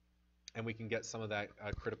 and we can get some of that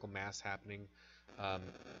critical mass happening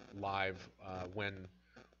live when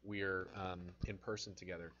we're in person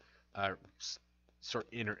together,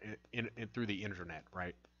 through the internet,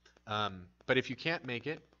 right? But if you can't make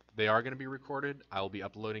it, they are going to be recorded. I'll be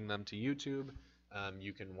uploading them to YouTube.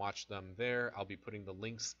 You can watch them there. I'll be putting the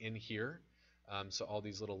links in here. So all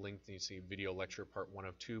these little links, you see video lecture part 1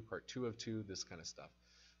 of 2, part 2 of 2, this kind of stuff.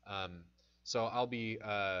 So I'll be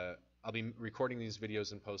recording these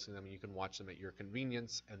videos and posting them, and you can watch them at your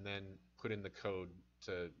convenience, and then put in the code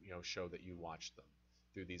to show that you watched them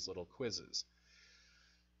through these little quizzes.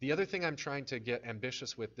 The other thing I'm trying to get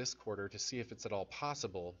ambitious with this quarter to see if it's at all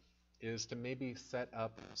possible is to maybe set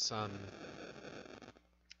up some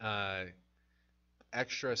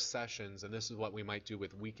extra sessions, and this is what we might do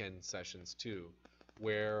with weekend sessions too,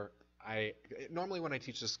 where normally when I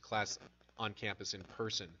teach this class on campus in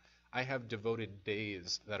person, I have devoted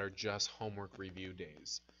days that are just homework review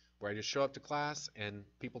days, where I just show up to class and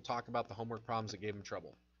people talk about the homework problems that gave them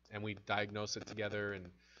trouble, and we diagnose it together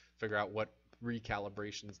and figure out what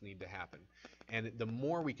recalibrations need to happen. And the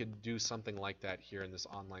more we could do something like that here in this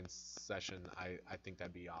online session, I think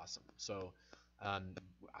that'd be awesome. So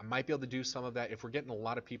I might be able to do some of that. If we're getting a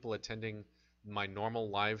lot of people attending my normal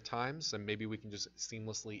live times, and maybe we can just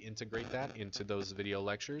seamlessly integrate that into those video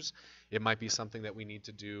lectures. It might be something that we need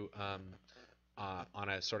to do on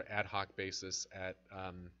a sort of ad hoc basis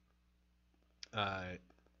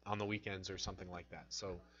on the weekends or something like that.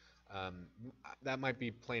 So that might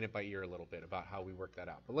be playing it by ear a little bit about how we work that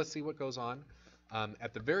out. But let's see what goes on.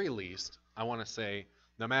 At the very least, I want to say,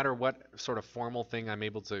 no matter what sort of formal thing I'm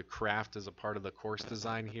able to craft as a part of the course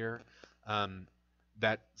design here, Um,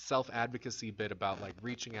 that self-advocacy bit about like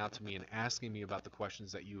reaching out to me and asking me about the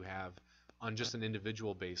questions that you have on just an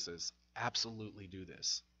individual basis, absolutely do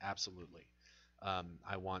this. Absolutely.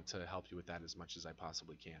 I want to help you with that as much as I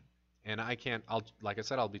possibly can. And I can't, like I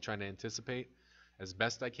said, I'll be trying to anticipate as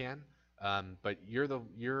best I can. But you're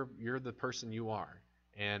the person you are.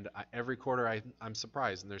 And every quarter I'm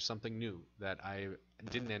surprised, and there's something new that I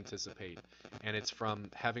didn't anticipate. And it's from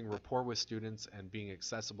having rapport with students and being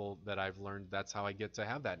accessible that I've learned that's how I get to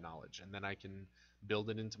have that knowledge. And then I can build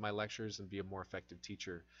it into my lectures and be a more effective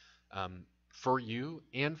teacher for you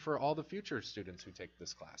and for all the future students who take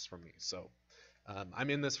this class from me. So I'm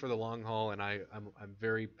in this for the long haul, and I'm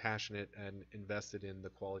very passionate and invested in the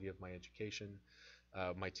quality of my education,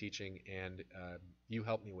 my teaching, and you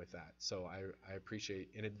help me with that. So I appreciate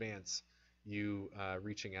in advance you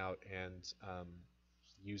reaching out and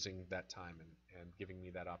using that time and giving me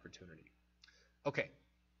that opportunity. Okay.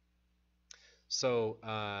 So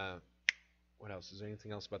what else? Is there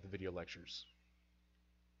anything else about the video lectures?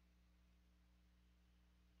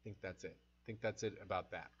 I think that's it. I think that's it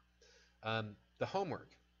about that. The homework.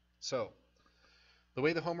 So the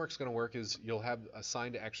way the homework's going to work is you'll have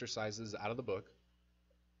assigned exercises out of the book,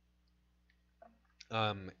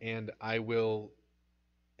 and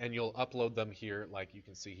you'll upload them here, like you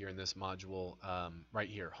can see here in this module right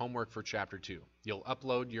here, homework for chapter 2. You'll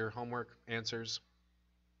upload your homework answers,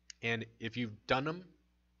 and if you've done them,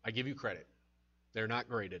 I give you credit. They're not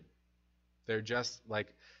graded. They're just like,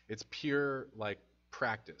 it's pure like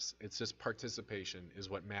practice. It's just participation is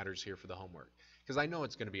what matters here for the homework. Because I know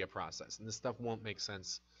it's going to be a process, and this stuff won't make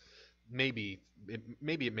sense. Maybe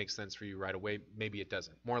it makes sense for you right away. Maybe it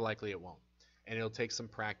doesn't. More likely it won't. And it'll take some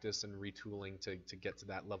practice and retooling to get to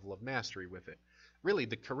that level of mastery with it. Really,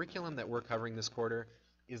 the curriculum that we're covering this quarter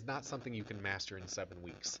is not something you can master in 7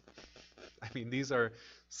 weeks. I mean, these are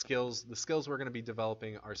skills. The skills we're going to be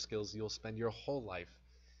developing are skills you'll spend your whole life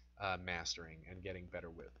mastering and getting better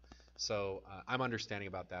with. So I'm understanding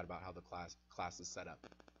about that, about how the class is set up.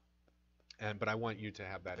 But I want you to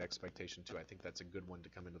have that expectation too. I think that's a good one to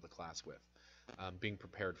come into the class with, being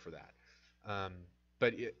prepared for that.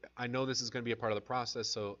 But I know this is going to be a part of the process,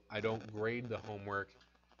 so I don't grade the homework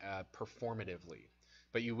performatively.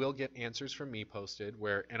 But you will get answers from me posted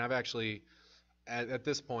and I've actually, at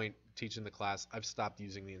this point, teaching the class, I've stopped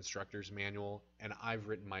using the instructor's manual, and I've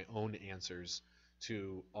written my own answers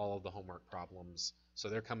to all of the homework problems. So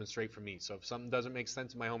they're coming straight from me. So if something doesn't make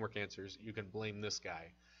sense in my homework answers, you can blame this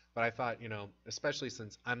guy. But I thought, especially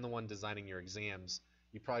since I'm the one designing your exams,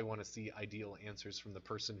 you probably want to see ideal answers from the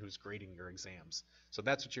person who's grading your exams. So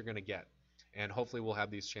that's what you're going to get. And hopefully we'll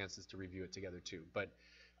have these chances to review it together too. But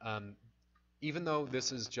even though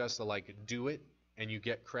this is just a do it and you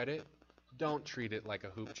get credit, don't treat it like a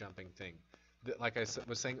hoop jumping thing. Like I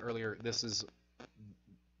was saying earlier, this is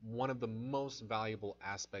one of the most valuable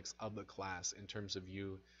aspects of the class in terms of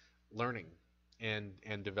you learning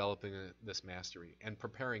and developing this mastery and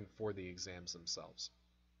preparing for the exams themselves.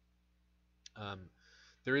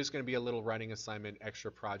 There is going to be a little writing assignment,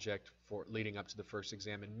 extra project for leading up to the first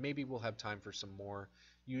exam, and maybe we'll have time for some more.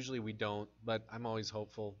 Usually we don't, but I'm always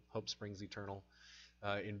hopeful. Hope springs eternal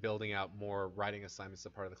in building out more writing assignments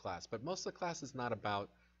as part of the class. But most of the class is not about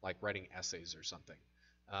like writing essays or something.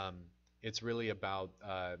 It's really about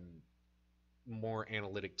more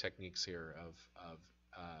analytic techniques here of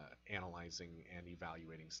analyzing and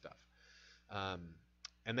evaluating stuff.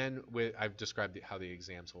 And then I've described how the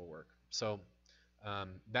exams will work. So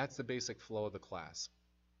that's the basic flow of the class.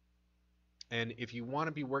 And if you want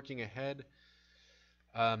to be working ahead,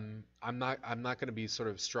 I'm not going to be sort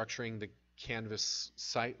of structuring the Canvas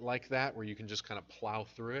site like that where you can just kind of plow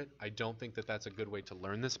through it. I don't think that that's a good way to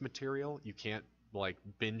learn this material. You can't like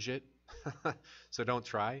binge it, so don't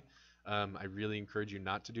try. I really encourage you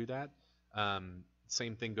not to do that.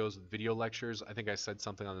 Same thing goes with video lectures. I think I said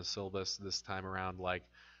something on the syllabus this time around like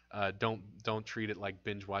don't treat it like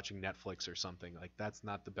binge watching Netflix or something. Like that's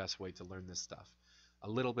not the best way to learn this stuff. A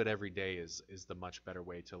little bit every day is the much better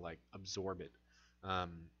way to like absorb it.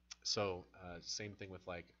 So same thing with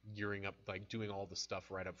like gearing up, like doing all the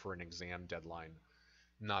stuff right up for an exam deadline.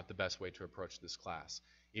 Not the best way to approach this class.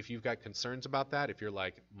 If you've got concerns about that, if you're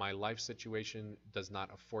like, my life situation does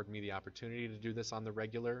not afford me the opportunity to do this on the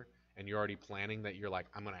regular, and you're already planning that you're like,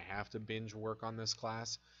 I'm going to have to binge work on this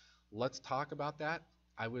class, let's talk about that.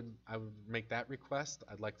 I would make that request.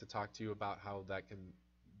 I'd like to talk to you about how that can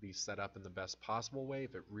be set up in the best possible way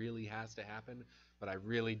if it really has to happen, but I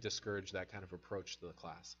really discourage that kind of approach to the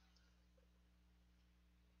class.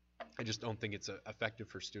 I just don't think it's effective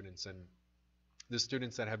for students, and the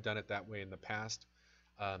students that have done it that way in the past,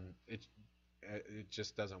 it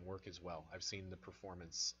just doesn't work as well. I've seen the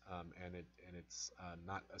performance, and it's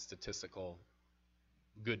not a statistical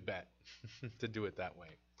good bet to do it that way.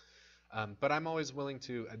 But I'm always willing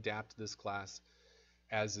to adapt this class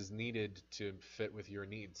as is needed to fit with your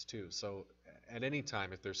needs too. So at any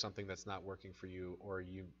time, if there's something that's not working for you, or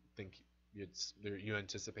you think you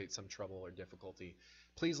anticipate some trouble or difficulty,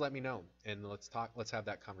 please let me know and let's talk. Let's have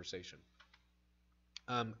that conversation.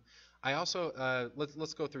 Um, I also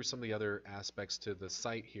let's go through some of the other aspects to the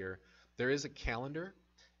site here. There is a calendar,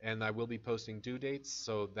 and I will be posting due dates,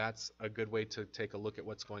 so that's a good way to take a look at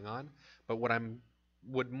what's going on. But what I'm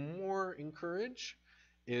would more encourage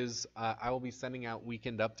is I will be sending out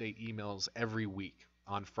weekend update emails every week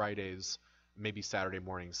on Fridays, maybe Saturday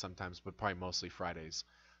mornings sometimes, but probably mostly Fridays.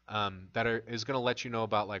 Is going to let you know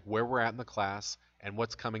about like where we're at in the class and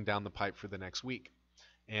what's coming down the pipe for the next week.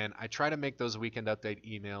 And I try to make those weekend update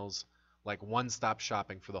emails like one-stop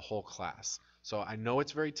shopping for the whole class. So I know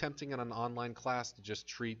it's very tempting in an online class to just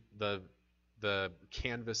treat the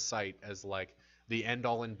Canvas site as like the end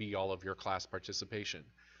all and be all of your class participation.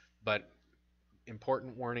 But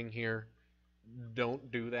important warning here,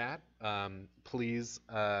 don't do that. Please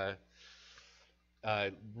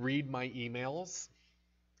read my emails.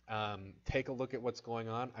 Take a look at what's going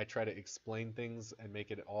on. I try to explain things and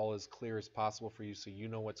make it all as clear as possible for you so you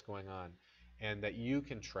know what's going on and that you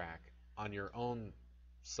can track on your own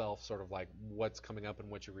self sort of like what's coming up and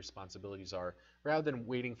what your responsibilities are, rather than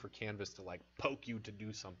waiting for Canvas to like poke you to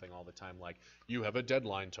do something all the time, like you have a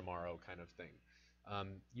deadline tomorrow kind of thing.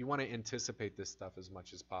 You want to anticipate this stuff as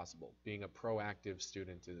much as possible. Being a proactive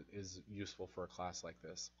student is useful for a class like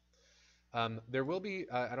this. There will be,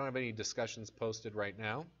 I don't have any discussions posted right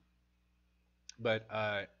now, but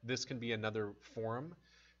this can be another forum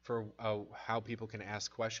for how people can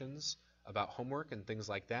ask questions about homework and things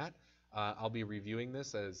like that. I'll be reviewing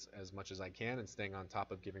this as much as I can and staying on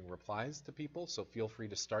top of giving replies to people, so feel free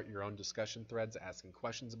to start your own discussion threads asking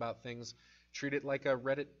questions about things. Treat it like a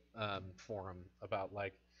Reddit forum about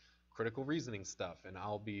like critical reasoning stuff, and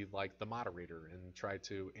I'll be like the moderator and try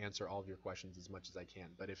to answer all of your questions as much as I can.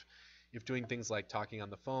 But if doing things like talking on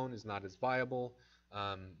the phone is not as viable,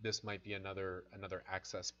 this might be another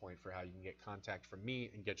access point for how you can get contact from me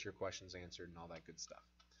and get your questions answered and all that good stuff.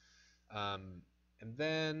 And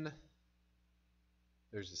then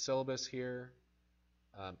there's the syllabus here.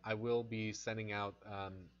 I will be sending out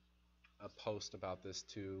a post about this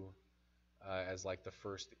too, as like the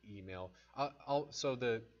first email.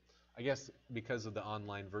 I guess because of the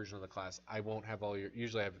online version of the class, I won't have all your.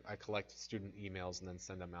 Usually, I collect student emails and then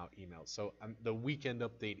send them out emails. So the weekend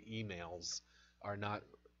update emails are not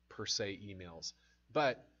per se emails,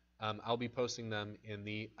 but I'll be posting them in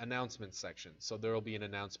the announcements section. So there will be an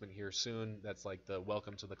announcement here soon that's like the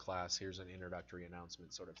welcome to the class, here's an introductory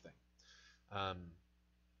announcement sort of thing.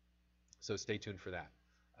 So stay tuned for that.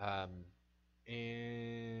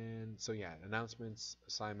 And so yeah, announcements,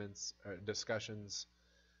 assignments, discussions,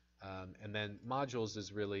 and then modules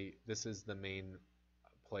is really, this is the main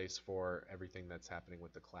place for everything that's happening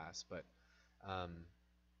with the class. But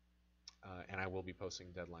and I will be posting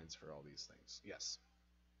deadlines for all these things. Yes.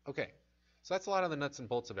 Okay, so that's a lot of the nuts and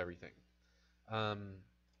bolts of everything. Let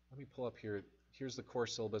me pull up here. Here's the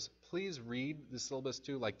course syllabus. Please read the syllabus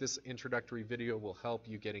too. Like this introductory video will help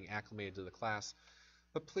you getting acclimated to the class.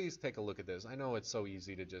 But please take a look at this. I know it's so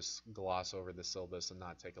easy to just gloss over the syllabus and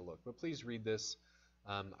not take a look. But please read this.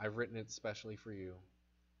 I've written it specially for you.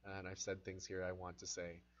 And I've said things here I want to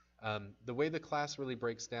say. The way the class really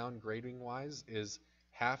breaks down grading-wise is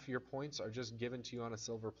half your points are just given to you on a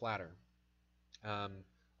silver platter.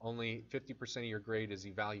 Only 50% of your grade is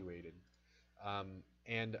evaluated.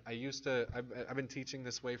 And I've been teaching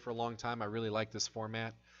this way for a long time. I really like this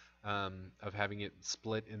format of having it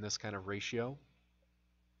split in this kind of ratio.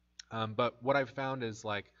 But what I've found is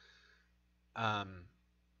like,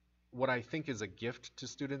 what I think is a gift to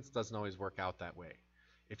students doesn't always work out that way.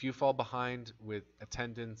 If you fall behind with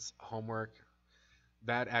attendance, homework,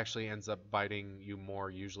 that actually ends up biting you more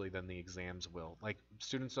usually than the exams will. Like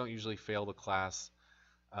students don't usually fail the class.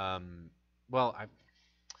 When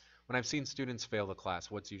I've seen students fail the class,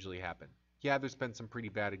 what's usually happened? Yeah, there's been some pretty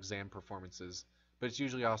bad exam performances, but it's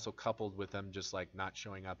usually also coupled with them just like not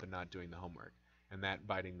showing up and not doing the homework and that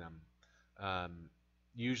biting them.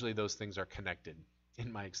 Usually those things are connected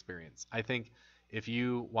in my experience. I think if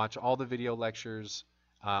you watch all the video lectures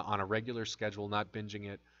on a regular schedule, not binging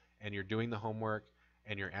it, and you're doing the homework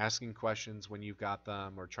and you're asking questions when you've got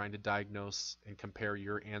them or trying to diagnose and compare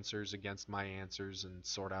your answers against my answers and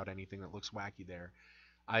sort out anything that looks wacky there,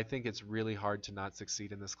 I think it's really hard to not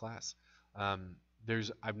succeed in this class.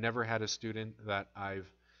 I've never had a student that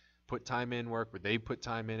I've put time in work, where they put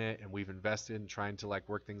time in it, and we've invested in trying to like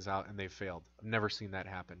work things out, and they failed. I've never seen that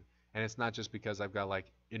happen. And it's not just because I've got like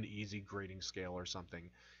an easy grading scale or something.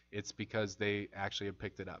 It's because they actually have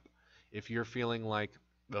picked it up. If you're feeling like,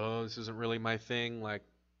 oh, this isn't really my thing, like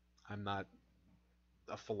I'm not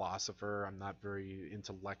a philosopher, I'm not very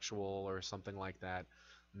intellectual or something like that.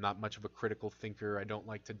 I'm not much of a critical thinker. I don't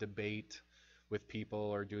like to debate with people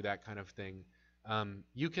or do that kind of thing.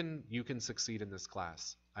 You can succeed in this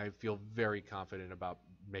class. I feel very confident about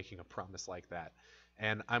making a promise like that,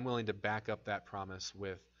 and I'm willing to back up that promise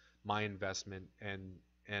with my investment and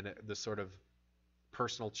the sort of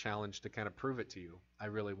personal challenge to kind of prove it to you. I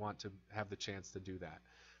really want to have the chance to do that.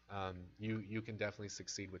 You can definitely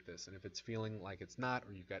succeed with this, and if it's feeling like it's not,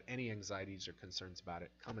 or you've got any anxieties or concerns about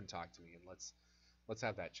it, come and talk to me, and let's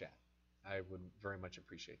have that chat. I would very much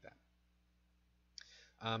appreciate that.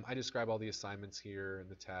 I describe all the assignments here and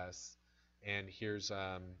the tests, and here's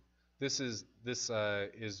this is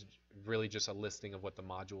really just a listing of what the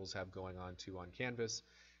modules have going on too on Canvas,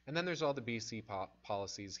 and then there's all the BC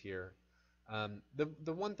policies here.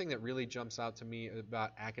 The one thing that really jumps out to me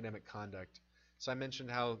about academic conduct. So I mentioned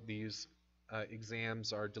how these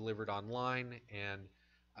exams are delivered online, and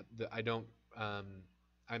I don't.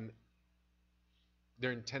 I'm.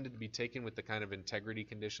 They're intended to be taken with the kind of integrity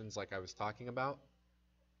conditions like I was talking about.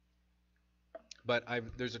 But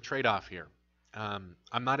there's a trade-off here.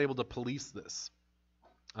 I'm not able to police this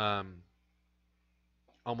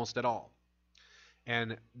almost at all.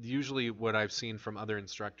 And usually what I've seen from other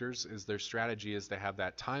instructors is their strategy is to have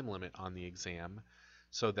that time limit on the exam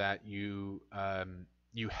so that you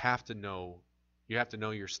have to know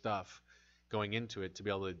your stuff going into it to be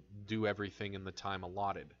able to do everything in the time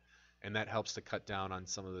allotted. And that helps to cut down on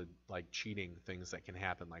some of the like cheating things that can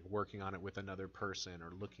happen, like working on it with another person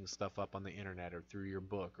or looking stuff up on the internet or through your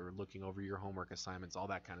book or looking over your homework assignments, all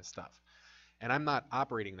that kind of stuff. And I'm not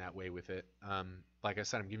operating that way with it. Like I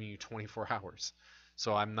said, I'm giving you 24 hours.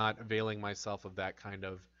 So I'm not availing myself of that kind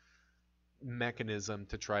of mechanism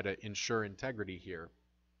to try to ensure integrity here.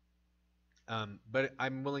 But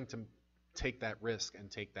I'm willing to take that risk and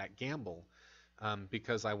take that gamble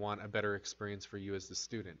because I want a better experience for you as the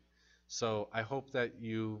student. So I hope that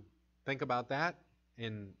you think about that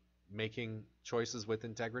in making choices with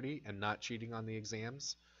integrity and not cheating on the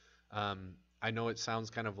exams. I know it sounds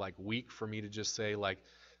kind of like weak for me to just say like,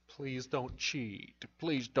 please don't cheat,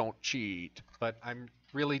 please don't cheat, but I'm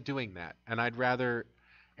really doing that. And I'd rather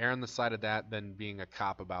err on the side of that than being a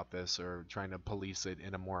cop about this or trying to police it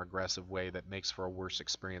in a more aggressive way that makes for a worse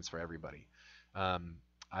experience for everybody.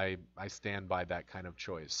 I stand by that kind of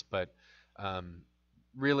choice. But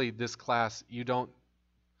really, this class, you don't,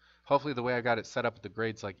 hopefully the way I got it set up with the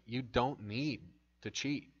grades, like you don't need to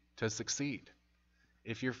cheat to succeed.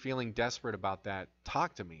 If you're feeling desperate about that,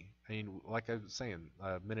 talk to me. I mean, like I was saying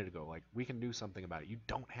a minute ago, like we can do something about it. You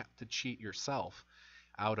don't have to cheat yourself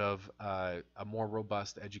out of a more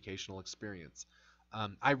robust educational experience.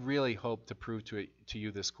 I really hope to prove to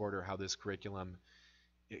you this quarter how this curriculum,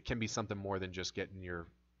 it can be something more than just getting your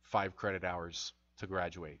 5 credit hours to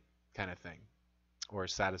graduate kind of thing, or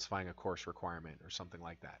satisfying a course requirement or something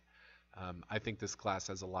like that. I think this class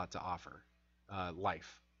has a lot to offer,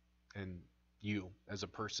 life and you as a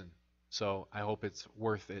person. So I hope it's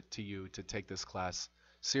worth it to you to take this class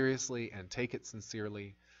seriously and take it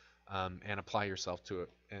sincerely, and apply yourself to it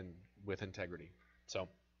and with integrity. So I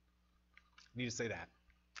need to say that.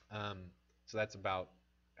 So that's about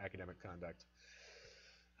academic conduct.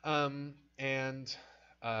 And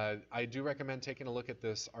I do recommend taking a look at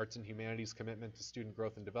this Arts and Humanities Commitment to Student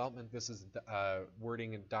Growth and Development. This is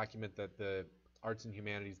wording and document that the Arts and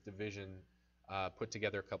Humanities Division put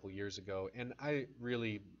together a couple years ago, and I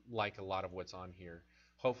really like a lot of what's on here.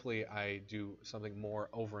 Hopefully I do something more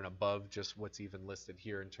over and above just what's even listed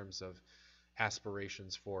here in terms of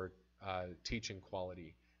aspirations for teaching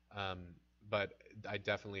quality. But I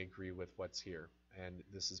definitely agree with what's here, and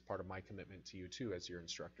this is part of my commitment to you too as your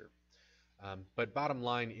instructor. But bottom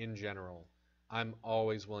line, in general, I'm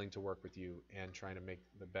always willing to work with you and trying to make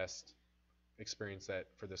the best experience that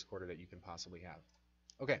for this quarter that you can possibly have.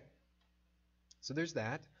 Okay, so there's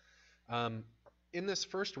that. In this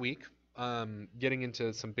first week, getting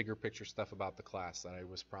into some bigger picture stuff about the class that I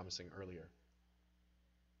was promising earlier.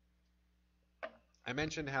 I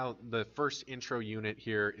mentioned how the first intro unit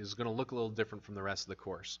here is going to look a little different from the rest of the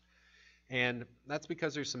course. And that's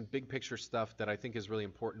because there's some big picture stuff that I think is really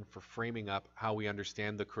important for framing up how we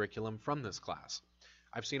understand the curriculum from this class.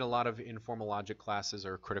 I've seen a lot of informal logic classes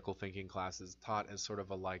or critical thinking classes taught as sort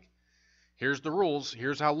of a like, here's the rules,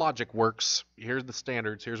 here's how logic works, here's the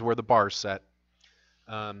standards, here's where the bar's set.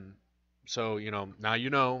 So, now you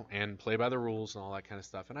know, and play by the rules and all that kind of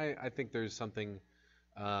stuff. And I think there's something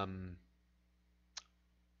um,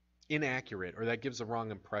 inaccurate, or that gives a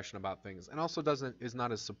wrong impression about things, and also doesn't is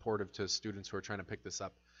not as supportive to students who are trying to pick this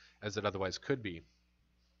up as it otherwise could be.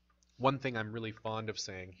 One thing I'm really fond of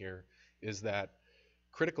saying here is that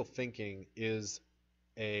critical thinking is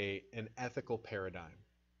an ethical paradigm.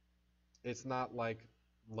 It's not like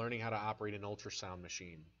learning how to operate an ultrasound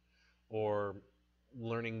machine or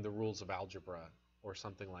learning the rules of algebra or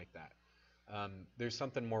something like that. There's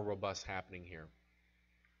something more robust happening here.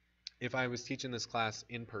 If I was teaching this class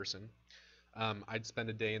in person, I'd spend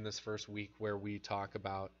a day in this first week where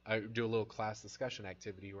I do a little class discussion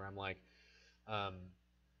activity where I'm like, um,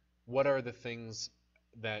 what are the things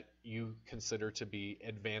that you consider to be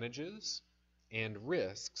advantages and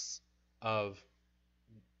risks of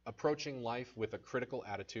approaching life with a critical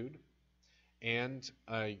attitude and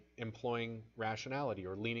employing rationality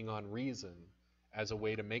or leaning on reason as a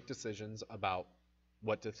way to make decisions about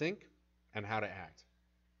what to think and how to act,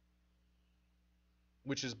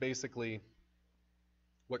 which is basically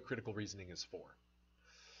what critical reasoning is for.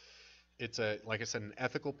 It's like I said, an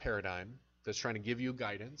ethical paradigm that's trying to give you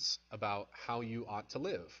guidance about how you ought to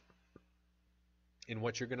live, in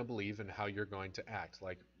what you're going to believe and how you're going to act,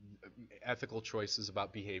 like ethical choices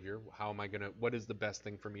about behavior. What is the best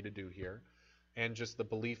thing for me to do here? And just the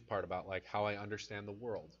belief part about like how I understand the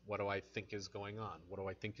world. What do I think is going on? What do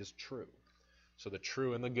I think is true? So the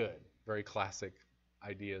true and the good, very classic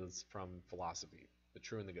ideas from philosophy. The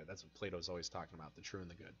true and the good. That's what Plato's always talking about, the true and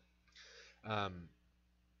the good.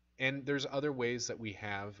 And there's other ways that we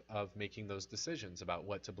have of making those decisions about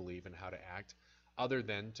what to believe and how to act, other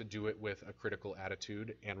than to do it with a critical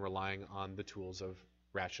attitude and relying on the tools of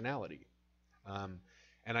rationality.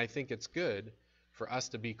 And I think it's good for us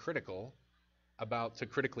to be critical to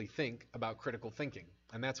critically think about critical thinking.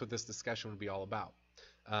 And that's what this discussion would be all about.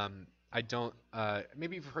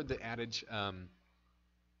 Maybe you've heard the adage,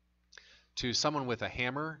 to someone with a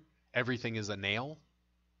hammer, everything is a nail.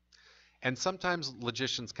 And sometimes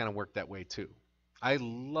logicians kind of work that way too. I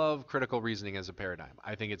love critical reasoning as a paradigm.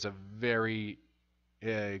 I think it's a very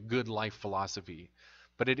good life philosophy,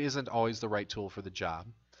 but it isn't always the right tool for the job.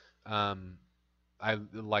 I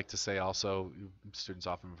like to say also, students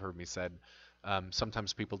often have heard me said,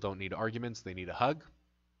 sometimes people don't need arguments, they need a hug.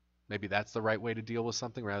 Maybe that's the right way to deal with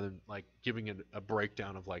something, rather than like giving a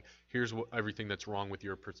breakdown of like, here's everything that's wrong with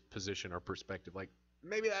your position or perspective. Like,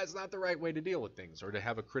 maybe that's not the right way to deal with things, or to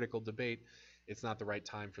have a critical debate. It's not the right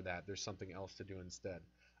time for that. There's something else to do instead.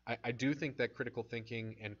 I do think that critical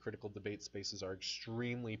thinking and critical debate spaces are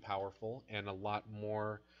extremely powerful and a lot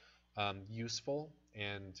more useful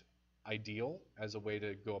and ideal as a way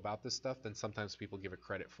to go about this stuff than sometimes people give it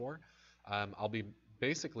credit for. I'll be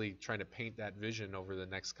basically trying to paint that vision over the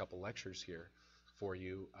next couple lectures here for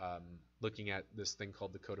you, looking at this thing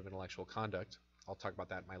called the Code of Intellectual Conduct. I'll talk about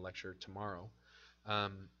that in my lecture tomorrow.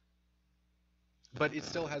 But it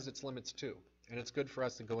still has its limits too, and it's good for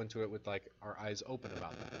us to go into it with like our eyes open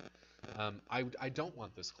about that. I don't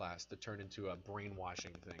want this class to turn into a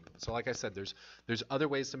brainwashing thing. So like I said, there's other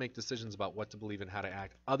ways to make decisions about what to believe and how to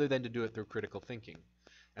act other than to do it through critical thinking.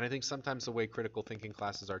 And I think sometimes the way critical thinking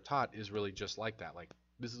classes are taught is really just like that. Like,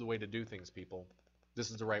 this is the way to do things, people. This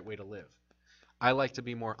is the right way to live. I like to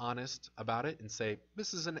be more honest about it and say,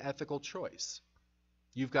 this is an ethical choice.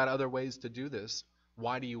 You've got other ways to do this.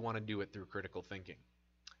 Why do you want to do it through critical thinking?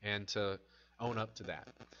 And to own up to that.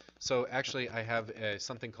 So actually, I have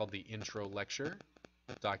something called the intro lecture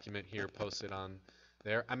document here posted on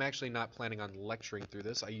there. I'm actually not planning on lecturing through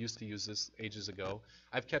this. I used to use this ages ago.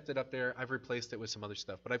 I've kept it up there. I've replaced it with some other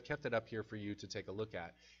stuff, but I've kept it up here for you to take a look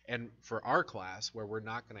at. And for our class, where we're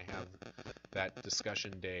not going to have that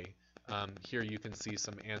discussion day, here you can see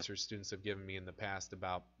some answers students have given me in the past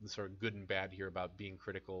about the sort of good and bad here about being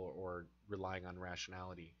critical or relying on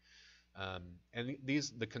rationality. And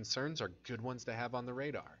the concerns are good ones to have on the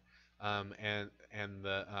radar. And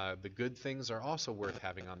the good things are also worth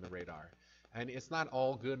having on the radar. And it's not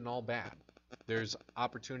all good and all bad. There's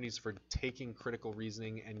opportunities for taking critical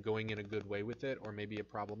reasoning and going in a good way with it, or maybe a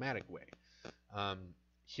problematic way.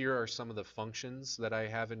 Here are some of the functions that I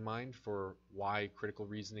have in mind for why critical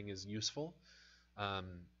reasoning is useful.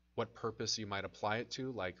 What purpose you might apply it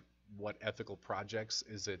to, like what ethical projects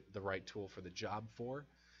is it the right tool for the job for.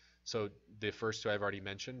 So the first two I've already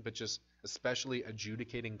mentioned, but just especially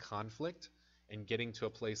adjudicating conflict and getting to a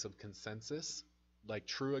place of consensus, like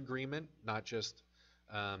true agreement, not just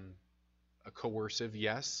a coercive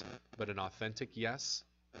yes, but an authentic yes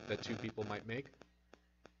that two people might make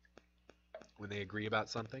when they agree about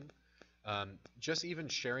something. Just even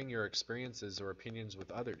sharing your experiences or opinions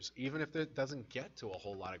with others, even if it doesn't get to a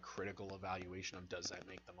whole lot of critical evaluation of does that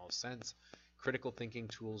make the most sense, critical thinking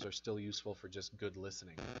tools are still useful for just good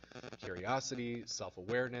listening. Curiosity,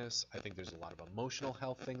 self-awareness. I think there's a lot of emotional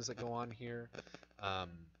health things that go on here. Um,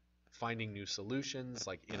 Finding new solutions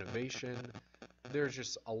like innovation. There's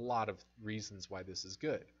just a lot of reasons why this is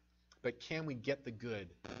good. But can we get the good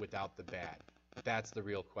without the bad? That's the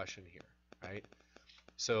real question here, right?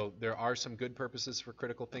 So there are some good purposes for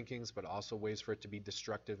critical thinkings, but also ways for it to be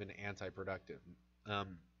destructive and anti-productive.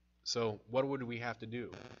 Um, so what would we have to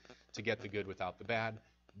do to get the good without the bad?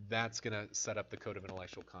 That's going to set up the code of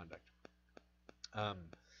intellectual conduct.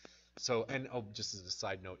 Just as a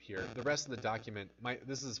side note here, the rest of the document,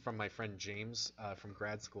 this is from my friend James from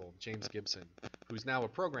grad school, James Gibson, who's now a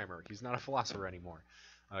programmer. He's not a philosopher anymore.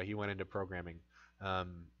 He went into programming.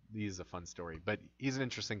 He's a fun story, but he's an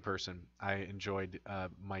interesting person. I enjoyed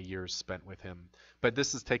my years spent with him. But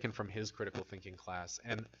this is taken from his critical thinking class,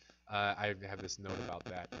 and I have this note about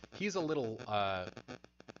that. He's a little,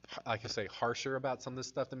 like I say, harsher about some of this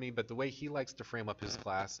stuff than me, but the way he likes to frame up his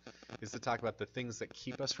class is to talk about the things that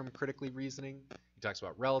keep us from critically reasoning. He talks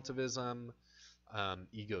about relativism,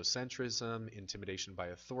 egocentrism, intimidation by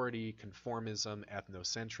authority, conformism,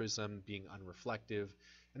 ethnocentrism, being unreflective,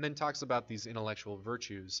 and then talks about these intellectual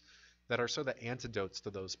virtues that are sort of the antidotes to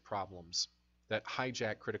those problems that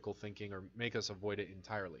hijack critical thinking or make us avoid it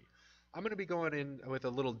entirely. I'm going to be going in with a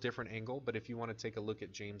little different angle, but if you want to take a look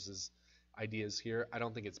at James's ideas here, I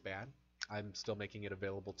don't think it's bad. I'm still making it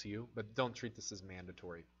available to you, but don't treat this as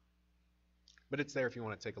mandatory. But it's there if you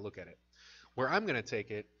want to take a look at it. Where I'm going to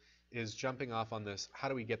take it is jumping off on this, how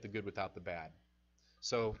do we get the good without the bad?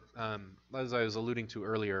 So, as I was alluding to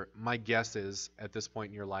earlier, my guess is, at this point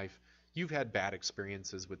in your life, you've had bad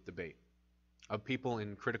experiences with debate, of people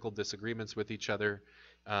in critical disagreements with each other,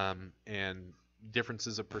 and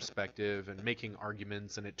differences of perspective, and making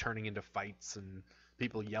arguments, and it turning into fights, and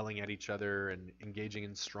people yelling at each other, and engaging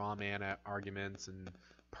in straw man arguments, and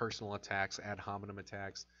personal attacks, ad hominem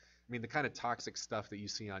attacks. I mean, the kind of toxic stuff that you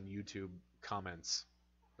see on YouTube comments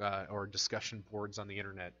or discussion boards on the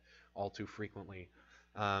internet all too frequently.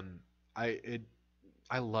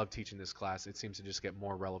 I love teaching this class. It seems to just get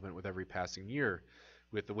more relevant with every passing year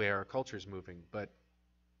with the way our culture is moving. But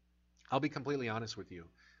I'll be completely honest with you.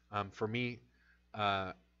 For me,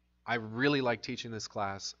 I really like teaching this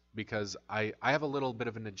class because I have a little bit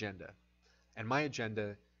of an agenda. And my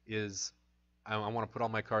agenda is, I want to put all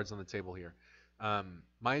my cards on the table here.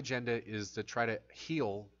 My agenda is to try to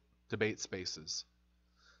heal debate spaces.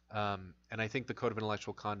 And I think the Code of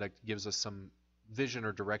Intellectual Conduct gives us some vision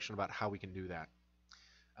or direction about how we can do that.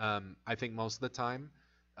 I think most of the time,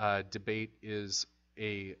 debate is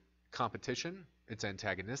a competition. It's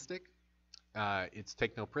antagonistic. It's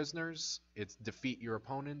take no prisoners. It's defeat your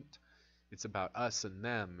opponent. It's about us and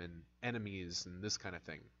them and enemies and this kind of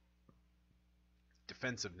thing.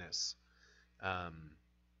 Defensiveness,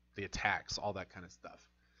 the attacks, all that kind of stuff.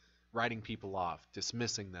 Writing people off,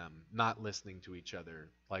 dismissing them, not listening to each other,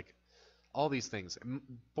 like all these things.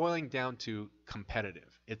 Boiling down to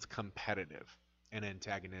competitive. It's competitive and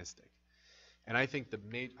antagonistic. And I think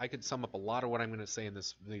I could sum up a lot of what I'm going to say in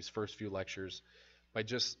these first few lectures by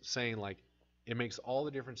just saying, like, it makes all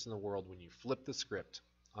the difference in the world when you flip the script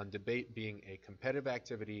on debate being a competitive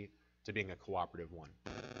activity to being a cooperative one.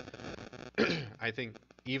 I think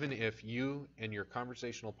even if you and your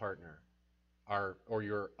conversational partner or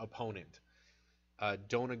your opponent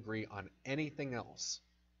don't agree on anything else,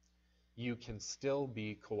 you can still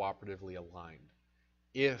be cooperatively aligned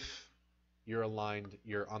if you're aligned,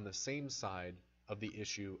 you're on the same side of the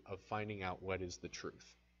issue of finding out what is the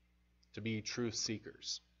truth, to be truth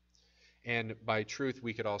seekers. And by truth,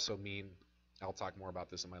 we could also mean, I'll talk more about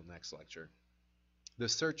this in my next lecture, the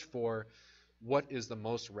search for what is the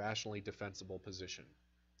most rationally defensible position.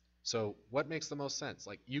 So what makes the most sense?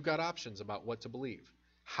 Like, you got options about what to believe.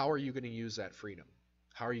 How are you going to use that freedom?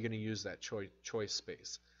 How are you going to use that choice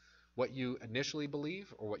space? What you initially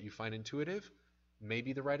believe or what you find intuitive may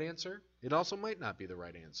be the right answer. It also might not be the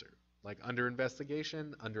right answer. Like, under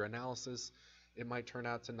investigation, under analysis, it might turn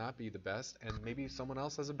out to not be the best, and maybe someone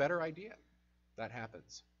else has a better idea. That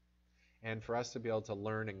happens. And for us to be able to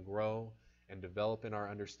learn and grow and develop in our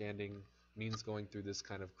understanding means going through this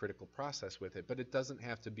kind of critical process with it. But it doesn't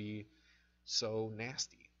have to be so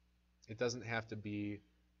nasty. It doesn't have to be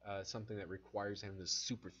something that requires having this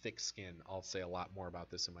super thick skin. I'll say a lot more about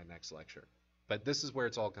this in my next lecture. But this is where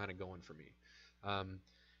it's all kind of going for me.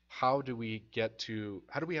 How do we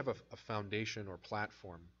have a foundation or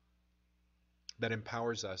platform that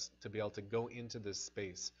empowers us to be able to go into this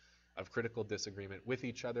space of critical disagreement with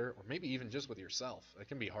each other, or maybe even just with yourself. It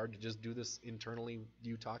can be hard to just do this internally,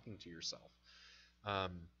 you talking to yourself.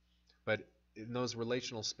 Um, but in those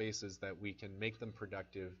relational spaces that we can make them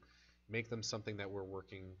productive, make them something that we're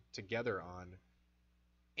working together on,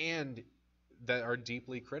 and that are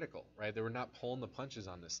deeply critical, right? That we're not pulling the punches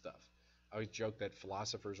on this stuff. I always joke that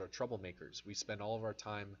philosophers are troublemakers. We spend all of our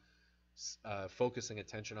time focusing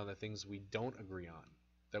attention on the things we don't agree on,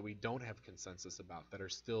 that we don't have consensus about, that are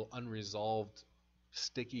still unresolved,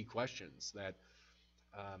 sticky questions that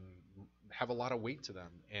um, have a lot of weight to them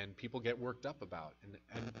and people get worked up about.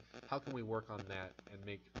 And how can we work on that and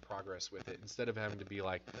make progress with it instead of having to be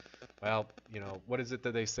like, well, what is it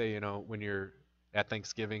that they say, when you're at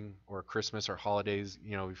Thanksgiving or Christmas or holidays,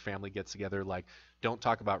 your family gets together, like, don't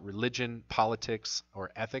talk about religion, politics,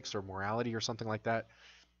 or ethics or morality or something like that.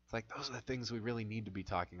 It's like those are the things we really need to be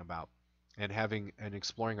talking about and having and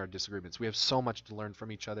exploring our disagreements. We have so much to learn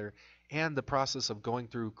from each other, and the process of going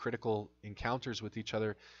through critical encounters with each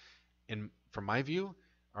other, from my view,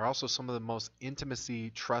 are also some of the most intimacy,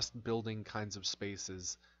 trust building kinds of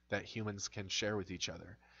spaces that humans can share with each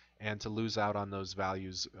other. And to lose out on those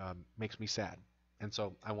values makes me sad. And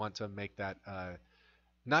so I want to make that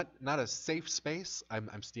not a safe space.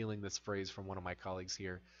 I'm stealing this phrase from one of my colleagues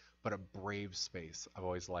here, but a brave space. I've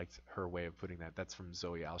always liked her way of putting that. That's from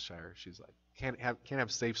Zoe Alshire. She's like, can't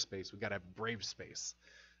have safe space. We got to have brave space,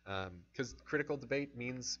 because critical debate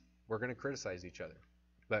means we're going to criticize each other,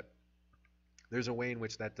 but there's a way in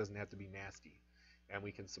which that doesn't have to be nasty, and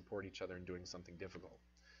we can support each other in doing something difficult.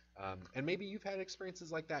 And maybe you've had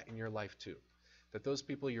experiences like that in your life too, that those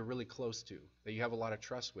people you're really close to, that you have a lot of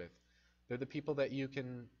trust with, they're the people that you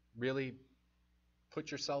can really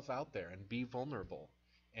put yourself out there and be vulnerable,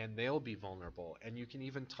 and they'll be vulnerable, and you can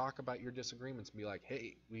even talk about your disagreements and be like,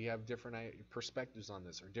 hey, we have different perspectives on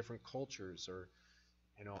this, or different cultures, or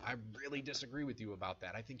I really disagree with you about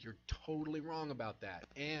that. I think you're totally wrong about that.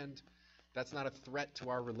 And that's not a threat to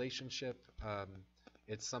our relationship.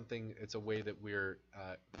 It's a way that we're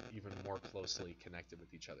even more closely connected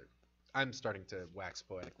with each other. I'm starting to wax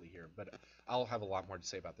poetically here, but I'll have a lot more to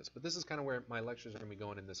say about this. But this is kind of where my lectures are going to be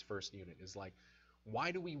going in this first unit, is like,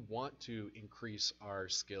 why do we want to increase our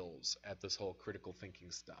skills at this whole critical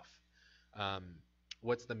thinking stuff?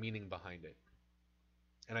 What's the meaning behind it?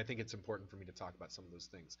 And I think it's important for me to talk about some of those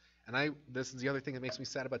things. And this is the other thing that makes me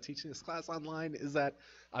sad about teaching this class online, is that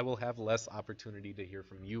I will have less opportunity to hear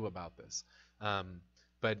from you about this.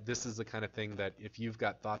 But this is the kind of thing that if you've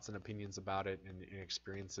got thoughts and opinions about it, and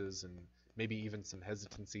experiences, and maybe even some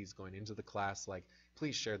hesitancies going into the class, like,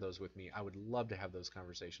 please share those with me. I would love to have those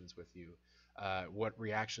conversations with you. What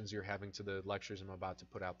reactions you're having to the lectures I'm about to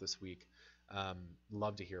put out this week.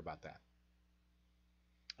 Love to hear about that.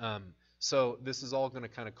 So this is all going to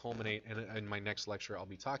kind of culminate, and in my next lecture I'll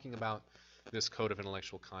be talking about this code of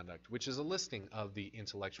intellectual conduct, which is a listing of the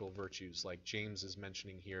intellectual virtues, like James is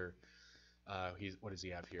mentioning here. What does he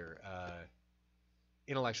have here?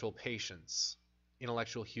 Intellectual patience,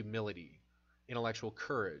 intellectual humility, intellectual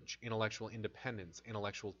courage, intellectual independence,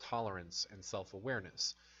 intellectual tolerance, and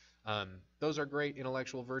self-awareness. Those are great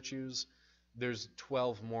intellectual virtues. There's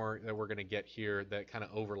 12 more that we're going to get here that kind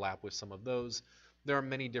of overlap with some of those. There are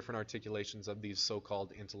many different articulations of these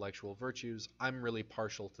so-called intellectual virtues. I'm really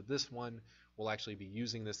partial to this one. We'll actually be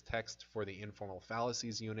using this text for the informal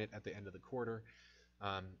fallacies unit at the end of the quarter.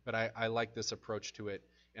 But I like this approach to it,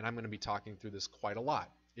 and I'm going to be talking through this quite a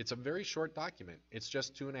lot. It's a very short document. It's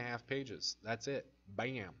just 2.5 pages. That's it.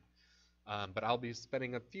 Bam. But I'll be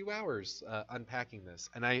spending a few hours unpacking this.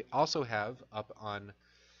 And I also have up on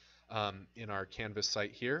in our Canvas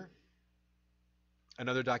site here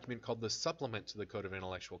another document called the Supplement to the Code of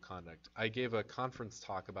Intellectual Conduct. I gave a conference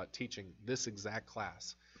talk about teaching this exact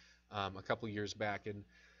class a couple years back, and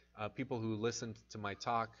people who listened to my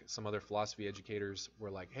talk, some other philosophy educators, were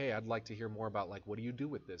like, hey, I'd like to hear more about, like, what do you do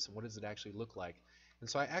with this, and what does it actually look like? And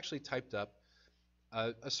so I actually typed up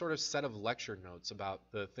a sort of set of lecture notes about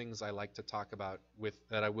the things I like to talk about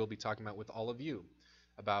that I will be talking about with all of you,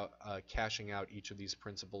 about cashing out each of these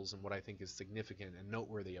principles and what I think is significant and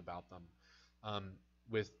noteworthy about them.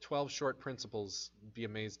 With 12 short principles, be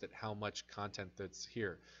amazed at how much content that's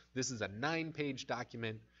here. This is a 9-page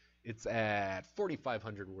document. It's at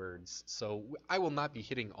 4,500 words, so I will not be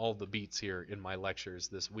hitting all the beats here in my lectures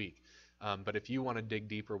this week. But if you want to dig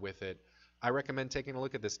deeper with it, I recommend taking a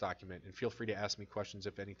look at this document, and feel free to ask me questions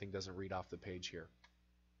if anything doesn't read off the page here.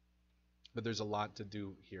 But there's a lot to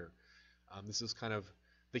do here. This is kind of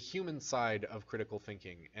the human side of critical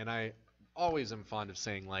thinking, and I always am fond of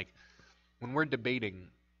saying, like, when we're debating,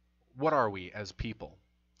 what are we as people?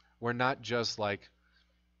 We're not just like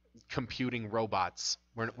computing robots.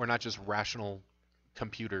 We're not just rational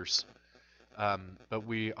computers, but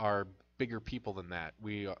we are bigger people than that.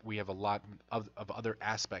 We have a lot of other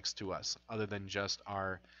aspects to us other than just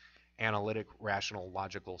our analytic, rational,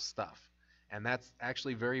 logical stuff, and that's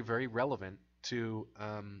actually very, very relevant to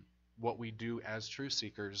what we do as truth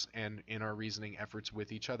seekers and in our reasoning efforts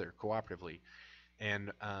with each other cooperatively.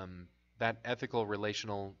 And that ethical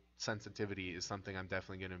relational sensitivity is something I'm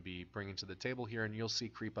definitely going to be bringing to the table here, and you'll see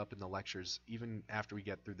creep up in the lectures even after we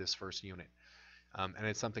get through this first unit. And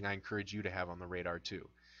it's something I encourage you to have on the radar too.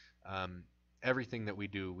 Everything that we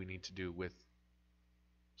do, we need to do with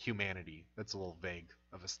humanity. That's a little vague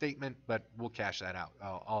of a statement, but we'll cash that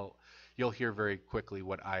out. You'll hear very quickly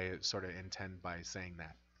what I sort of intend by saying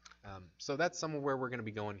that. So that's somewhere where we're going to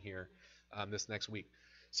be going here this next week.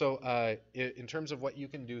 So in terms of what you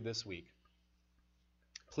can do this week,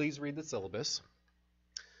 please read the syllabus.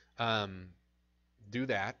 Do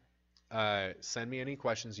that. Send me any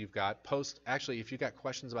questions you've got. Actually, if you've got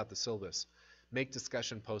questions about the syllabus, make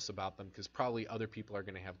discussion posts about them, because probably other people are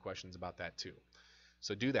going to have questions about that too.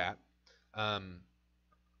 So do that.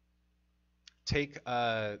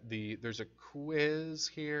 There's a quiz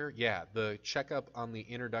here. Yeah, the checkup on the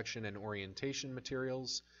introduction and orientation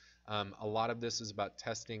materials. A lot of this is about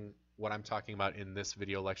testing what I'm talking about in this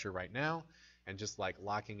video lecture right now, and just like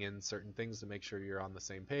locking in certain things to make sure you're on the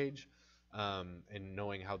same page, and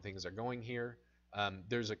knowing how things are going here.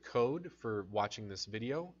 There's a code for watching this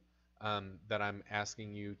video that I'm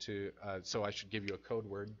asking you to, so I should give you a code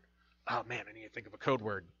word. Oh man, I need to think of a code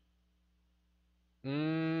word.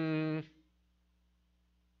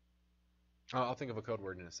 I'll think of a code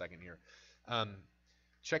word in a second here.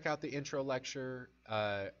 Check out the intro lecture.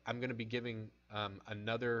 I'm going to be giving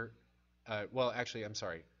another, well, actually, I'm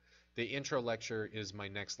sorry. The intro lecture is my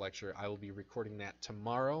next lecture. I will be recording that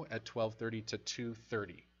tomorrow at 12:30 to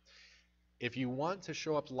 2:30. If you want to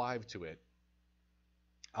show up live to it,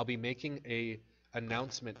 I'll be making a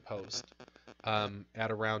announcement post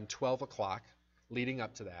at around 12 o'clock leading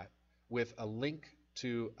up to that with a link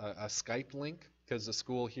to a Skype link, because the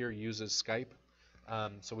school here uses Skype.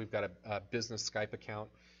 So we've got a business Skype account.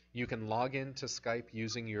 You can log into Skype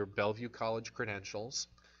using your Bellevue College credentials,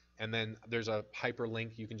 and then there's a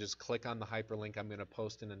hyperlink. You can just click on the hyperlink I'm going to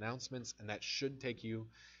post in announcements, and that should take you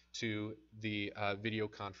to the video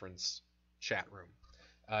conference chat room.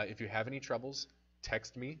 If you have any troubles,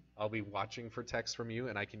 text me. I'll be watching for texts from you,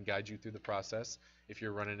 and I can guide you through the process if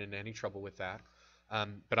you're running into any trouble with that.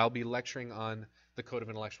 But I'll be lecturing on the Code of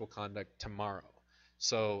Intellectual Conduct tomorrow.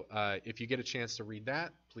 So if you get a chance to read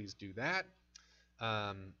that, please do that.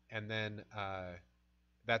 And then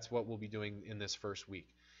that's what we'll be doing in this first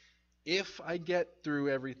week. If I get through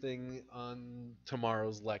everything on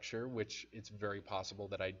tomorrow's lecture, which it's very possible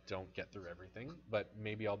that I don't get through everything, but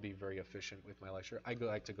maybe I'll be very efficient with my lecture. I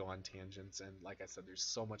like to go on tangents, and like I said, there's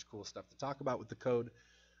so much cool stuff to talk about with the code,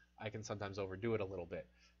 I can sometimes overdo it a little bit.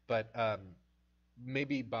 But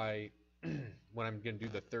maybe by when I'm going to do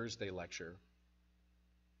the Thursday lecture,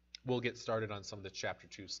 we'll get started on some of the Chapter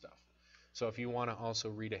 2 stuff. So if you want to also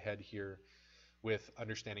read ahead here with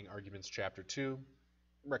Understanding Arguments Chapter 2,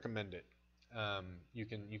 recommend it. You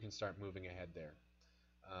can start moving ahead there.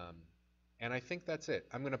 And I think that's it.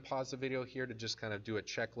 I'm going to pause the video here to just kind of do a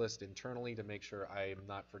checklist internally to make sure I am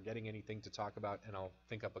not forgetting anything to talk about, and I'll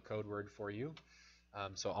think up a code word for you.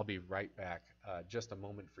 So I'll be right back. Just a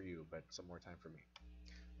moment for you, but some more time for me.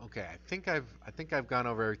 Okay, I think I've gone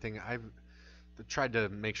over everything. I've tried to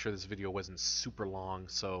make sure this video wasn't super long,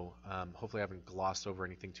 so hopefully I haven't glossed over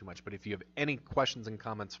anything too much. But if you have any questions and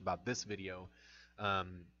comments about this video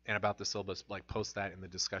and about the syllabus, like post that in the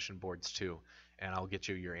discussion boards too, and I'll get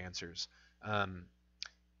you your answers.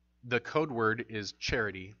 The code word is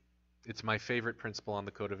charity. It's my favorite principle on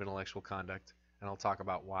the Code of Intellectual Conduct, and I'll talk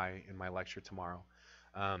about why in my lecture tomorrow.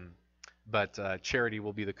 But charity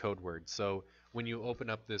will be the code word. So when you open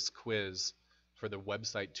up this quiz for the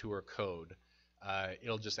website tour code,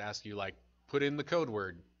 it'll just ask you, like, put in the code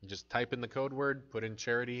word. Just type in the code word, put in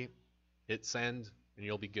charity, hit send, and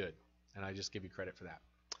you'll be good. And I just give you credit for that,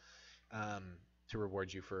 to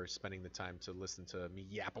reward you for spending the time to listen to me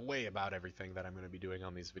yap away about everything that I'm going to be doing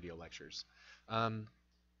on these video lectures. I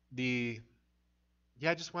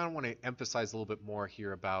just want to emphasize a little bit more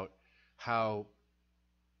here about how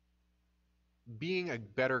being a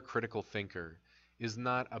better critical thinker is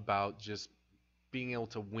not about just being able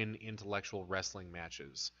to win intellectual wrestling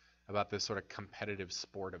matches, about this sort of competitive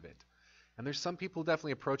sport of it. And there's some people who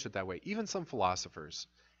definitely approach it that way, even some philosophers.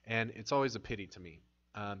 And it's always a pity to me,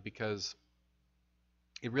 because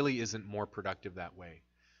it really isn't more productive that way.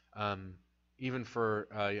 even for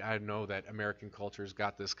I know that American culture's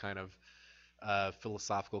got this kind of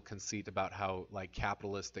philosophical conceit about how like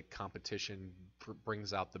capitalistic competition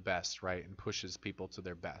brings out the best, right, and pushes people to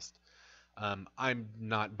their best. I'm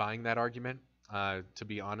not buying that argument. To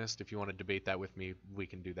be honest, if you want to debate that with me, we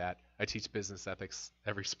can do that. I teach business ethics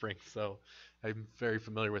every spring, so I'm very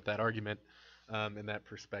familiar with that argument and that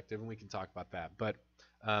perspective, and we can talk about that. But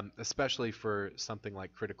especially for something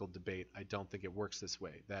like critical debate, I don't think it works this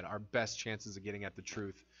way. That our best chances of getting at the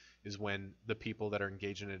truth is when the people that are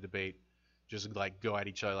engaged in a debate just like go at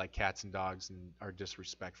each other like cats and dogs and are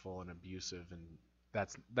disrespectful and abusive, and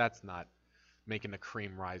that's not making the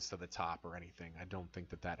cream rise to the top or anything. I don't think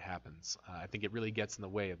that that happens. I think it really gets in the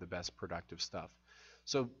way of the best productive stuff.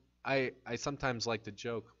 So I sometimes like to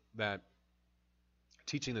joke that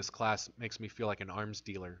teaching this class makes me feel like an arms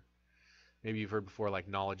dealer. Maybe you've heard before like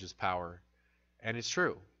knowledge is power, and it's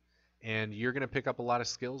true. And you're going to pick up a lot of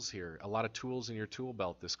skills here, a lot of tools in your tool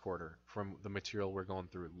belt this quarter from the material we're going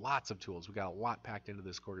through. Lots of tools. We got a lot packed into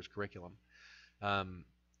this quarter's curriculum. Um,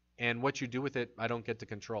 and what you do with it, I don't get to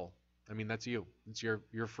control. I mean, that's you. It's you're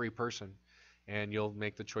a free person, and you'll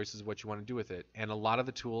make the choices of what you want to do with it. And a lot of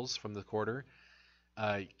the tools from the quarter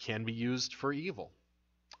can be used for evil.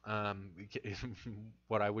 Um,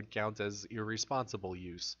 what I would count as irresponsible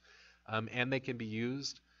use, and they can be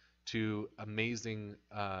used to amazing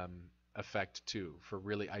effect too for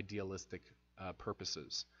really idealistic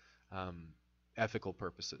purposes, um, ethical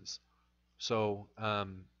purposes. So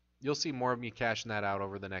you'll see more of me cashing that out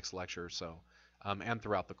over the next lecture or so, and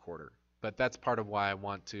throughout the quarter. But that's part of why I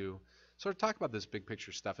want to sort of talk about this big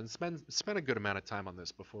picture stuff and spend a good amount of time on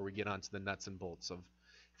this before we get onto the nuts and bolts of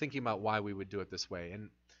thinking about why we would do it this way.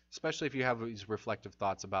 And especially if you have these reflective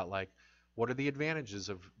thoughts about like what are the advantages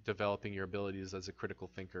of developing your abilities as a critical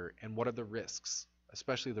thinker, and what are the risks,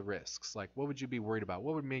 especially the risks. Like what would you be worried about?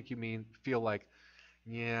 What would make you feel like,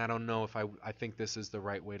 yeah, I don't know if I think this is the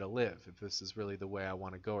right way to live, if this is really the way I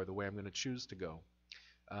want to go or the way I'm going to choose to go.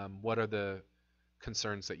 What are the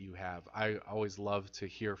concerns that you have? I always love to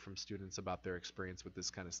hear from students about their experience with this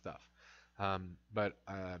kind of stuff. But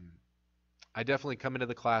I definitely come into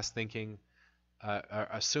the class thinking,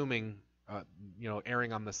 assuming,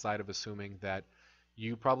 erring on the side of assuming that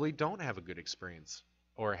you probably don't have a good experience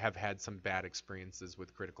or have had some bad experiences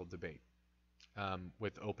with critical debate,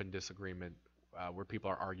 with open disagreement, where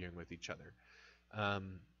people are arguing with each other.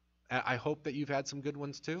 I hope that you've had some good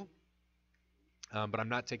ones too, but I'm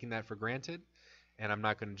not taking that for granted, and I'm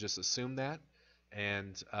not going to just assume that.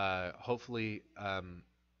 And hopefully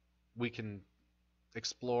we can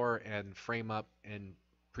explore and frame up and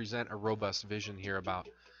present a robust vision here about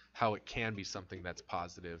how it can be something that's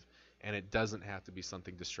positive, and it doesn't have to be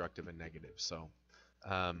something destructive and negative. So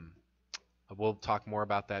um, we'll talk more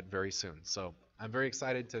about that very soon. So I'm very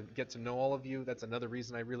excited to get to know all of you. That's another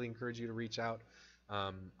reason I really encourage you to reach out.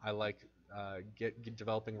 I like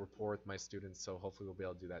developing rapport with my students, so hopefully we'll be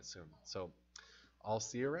able to do that soon. So I'll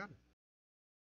see you around.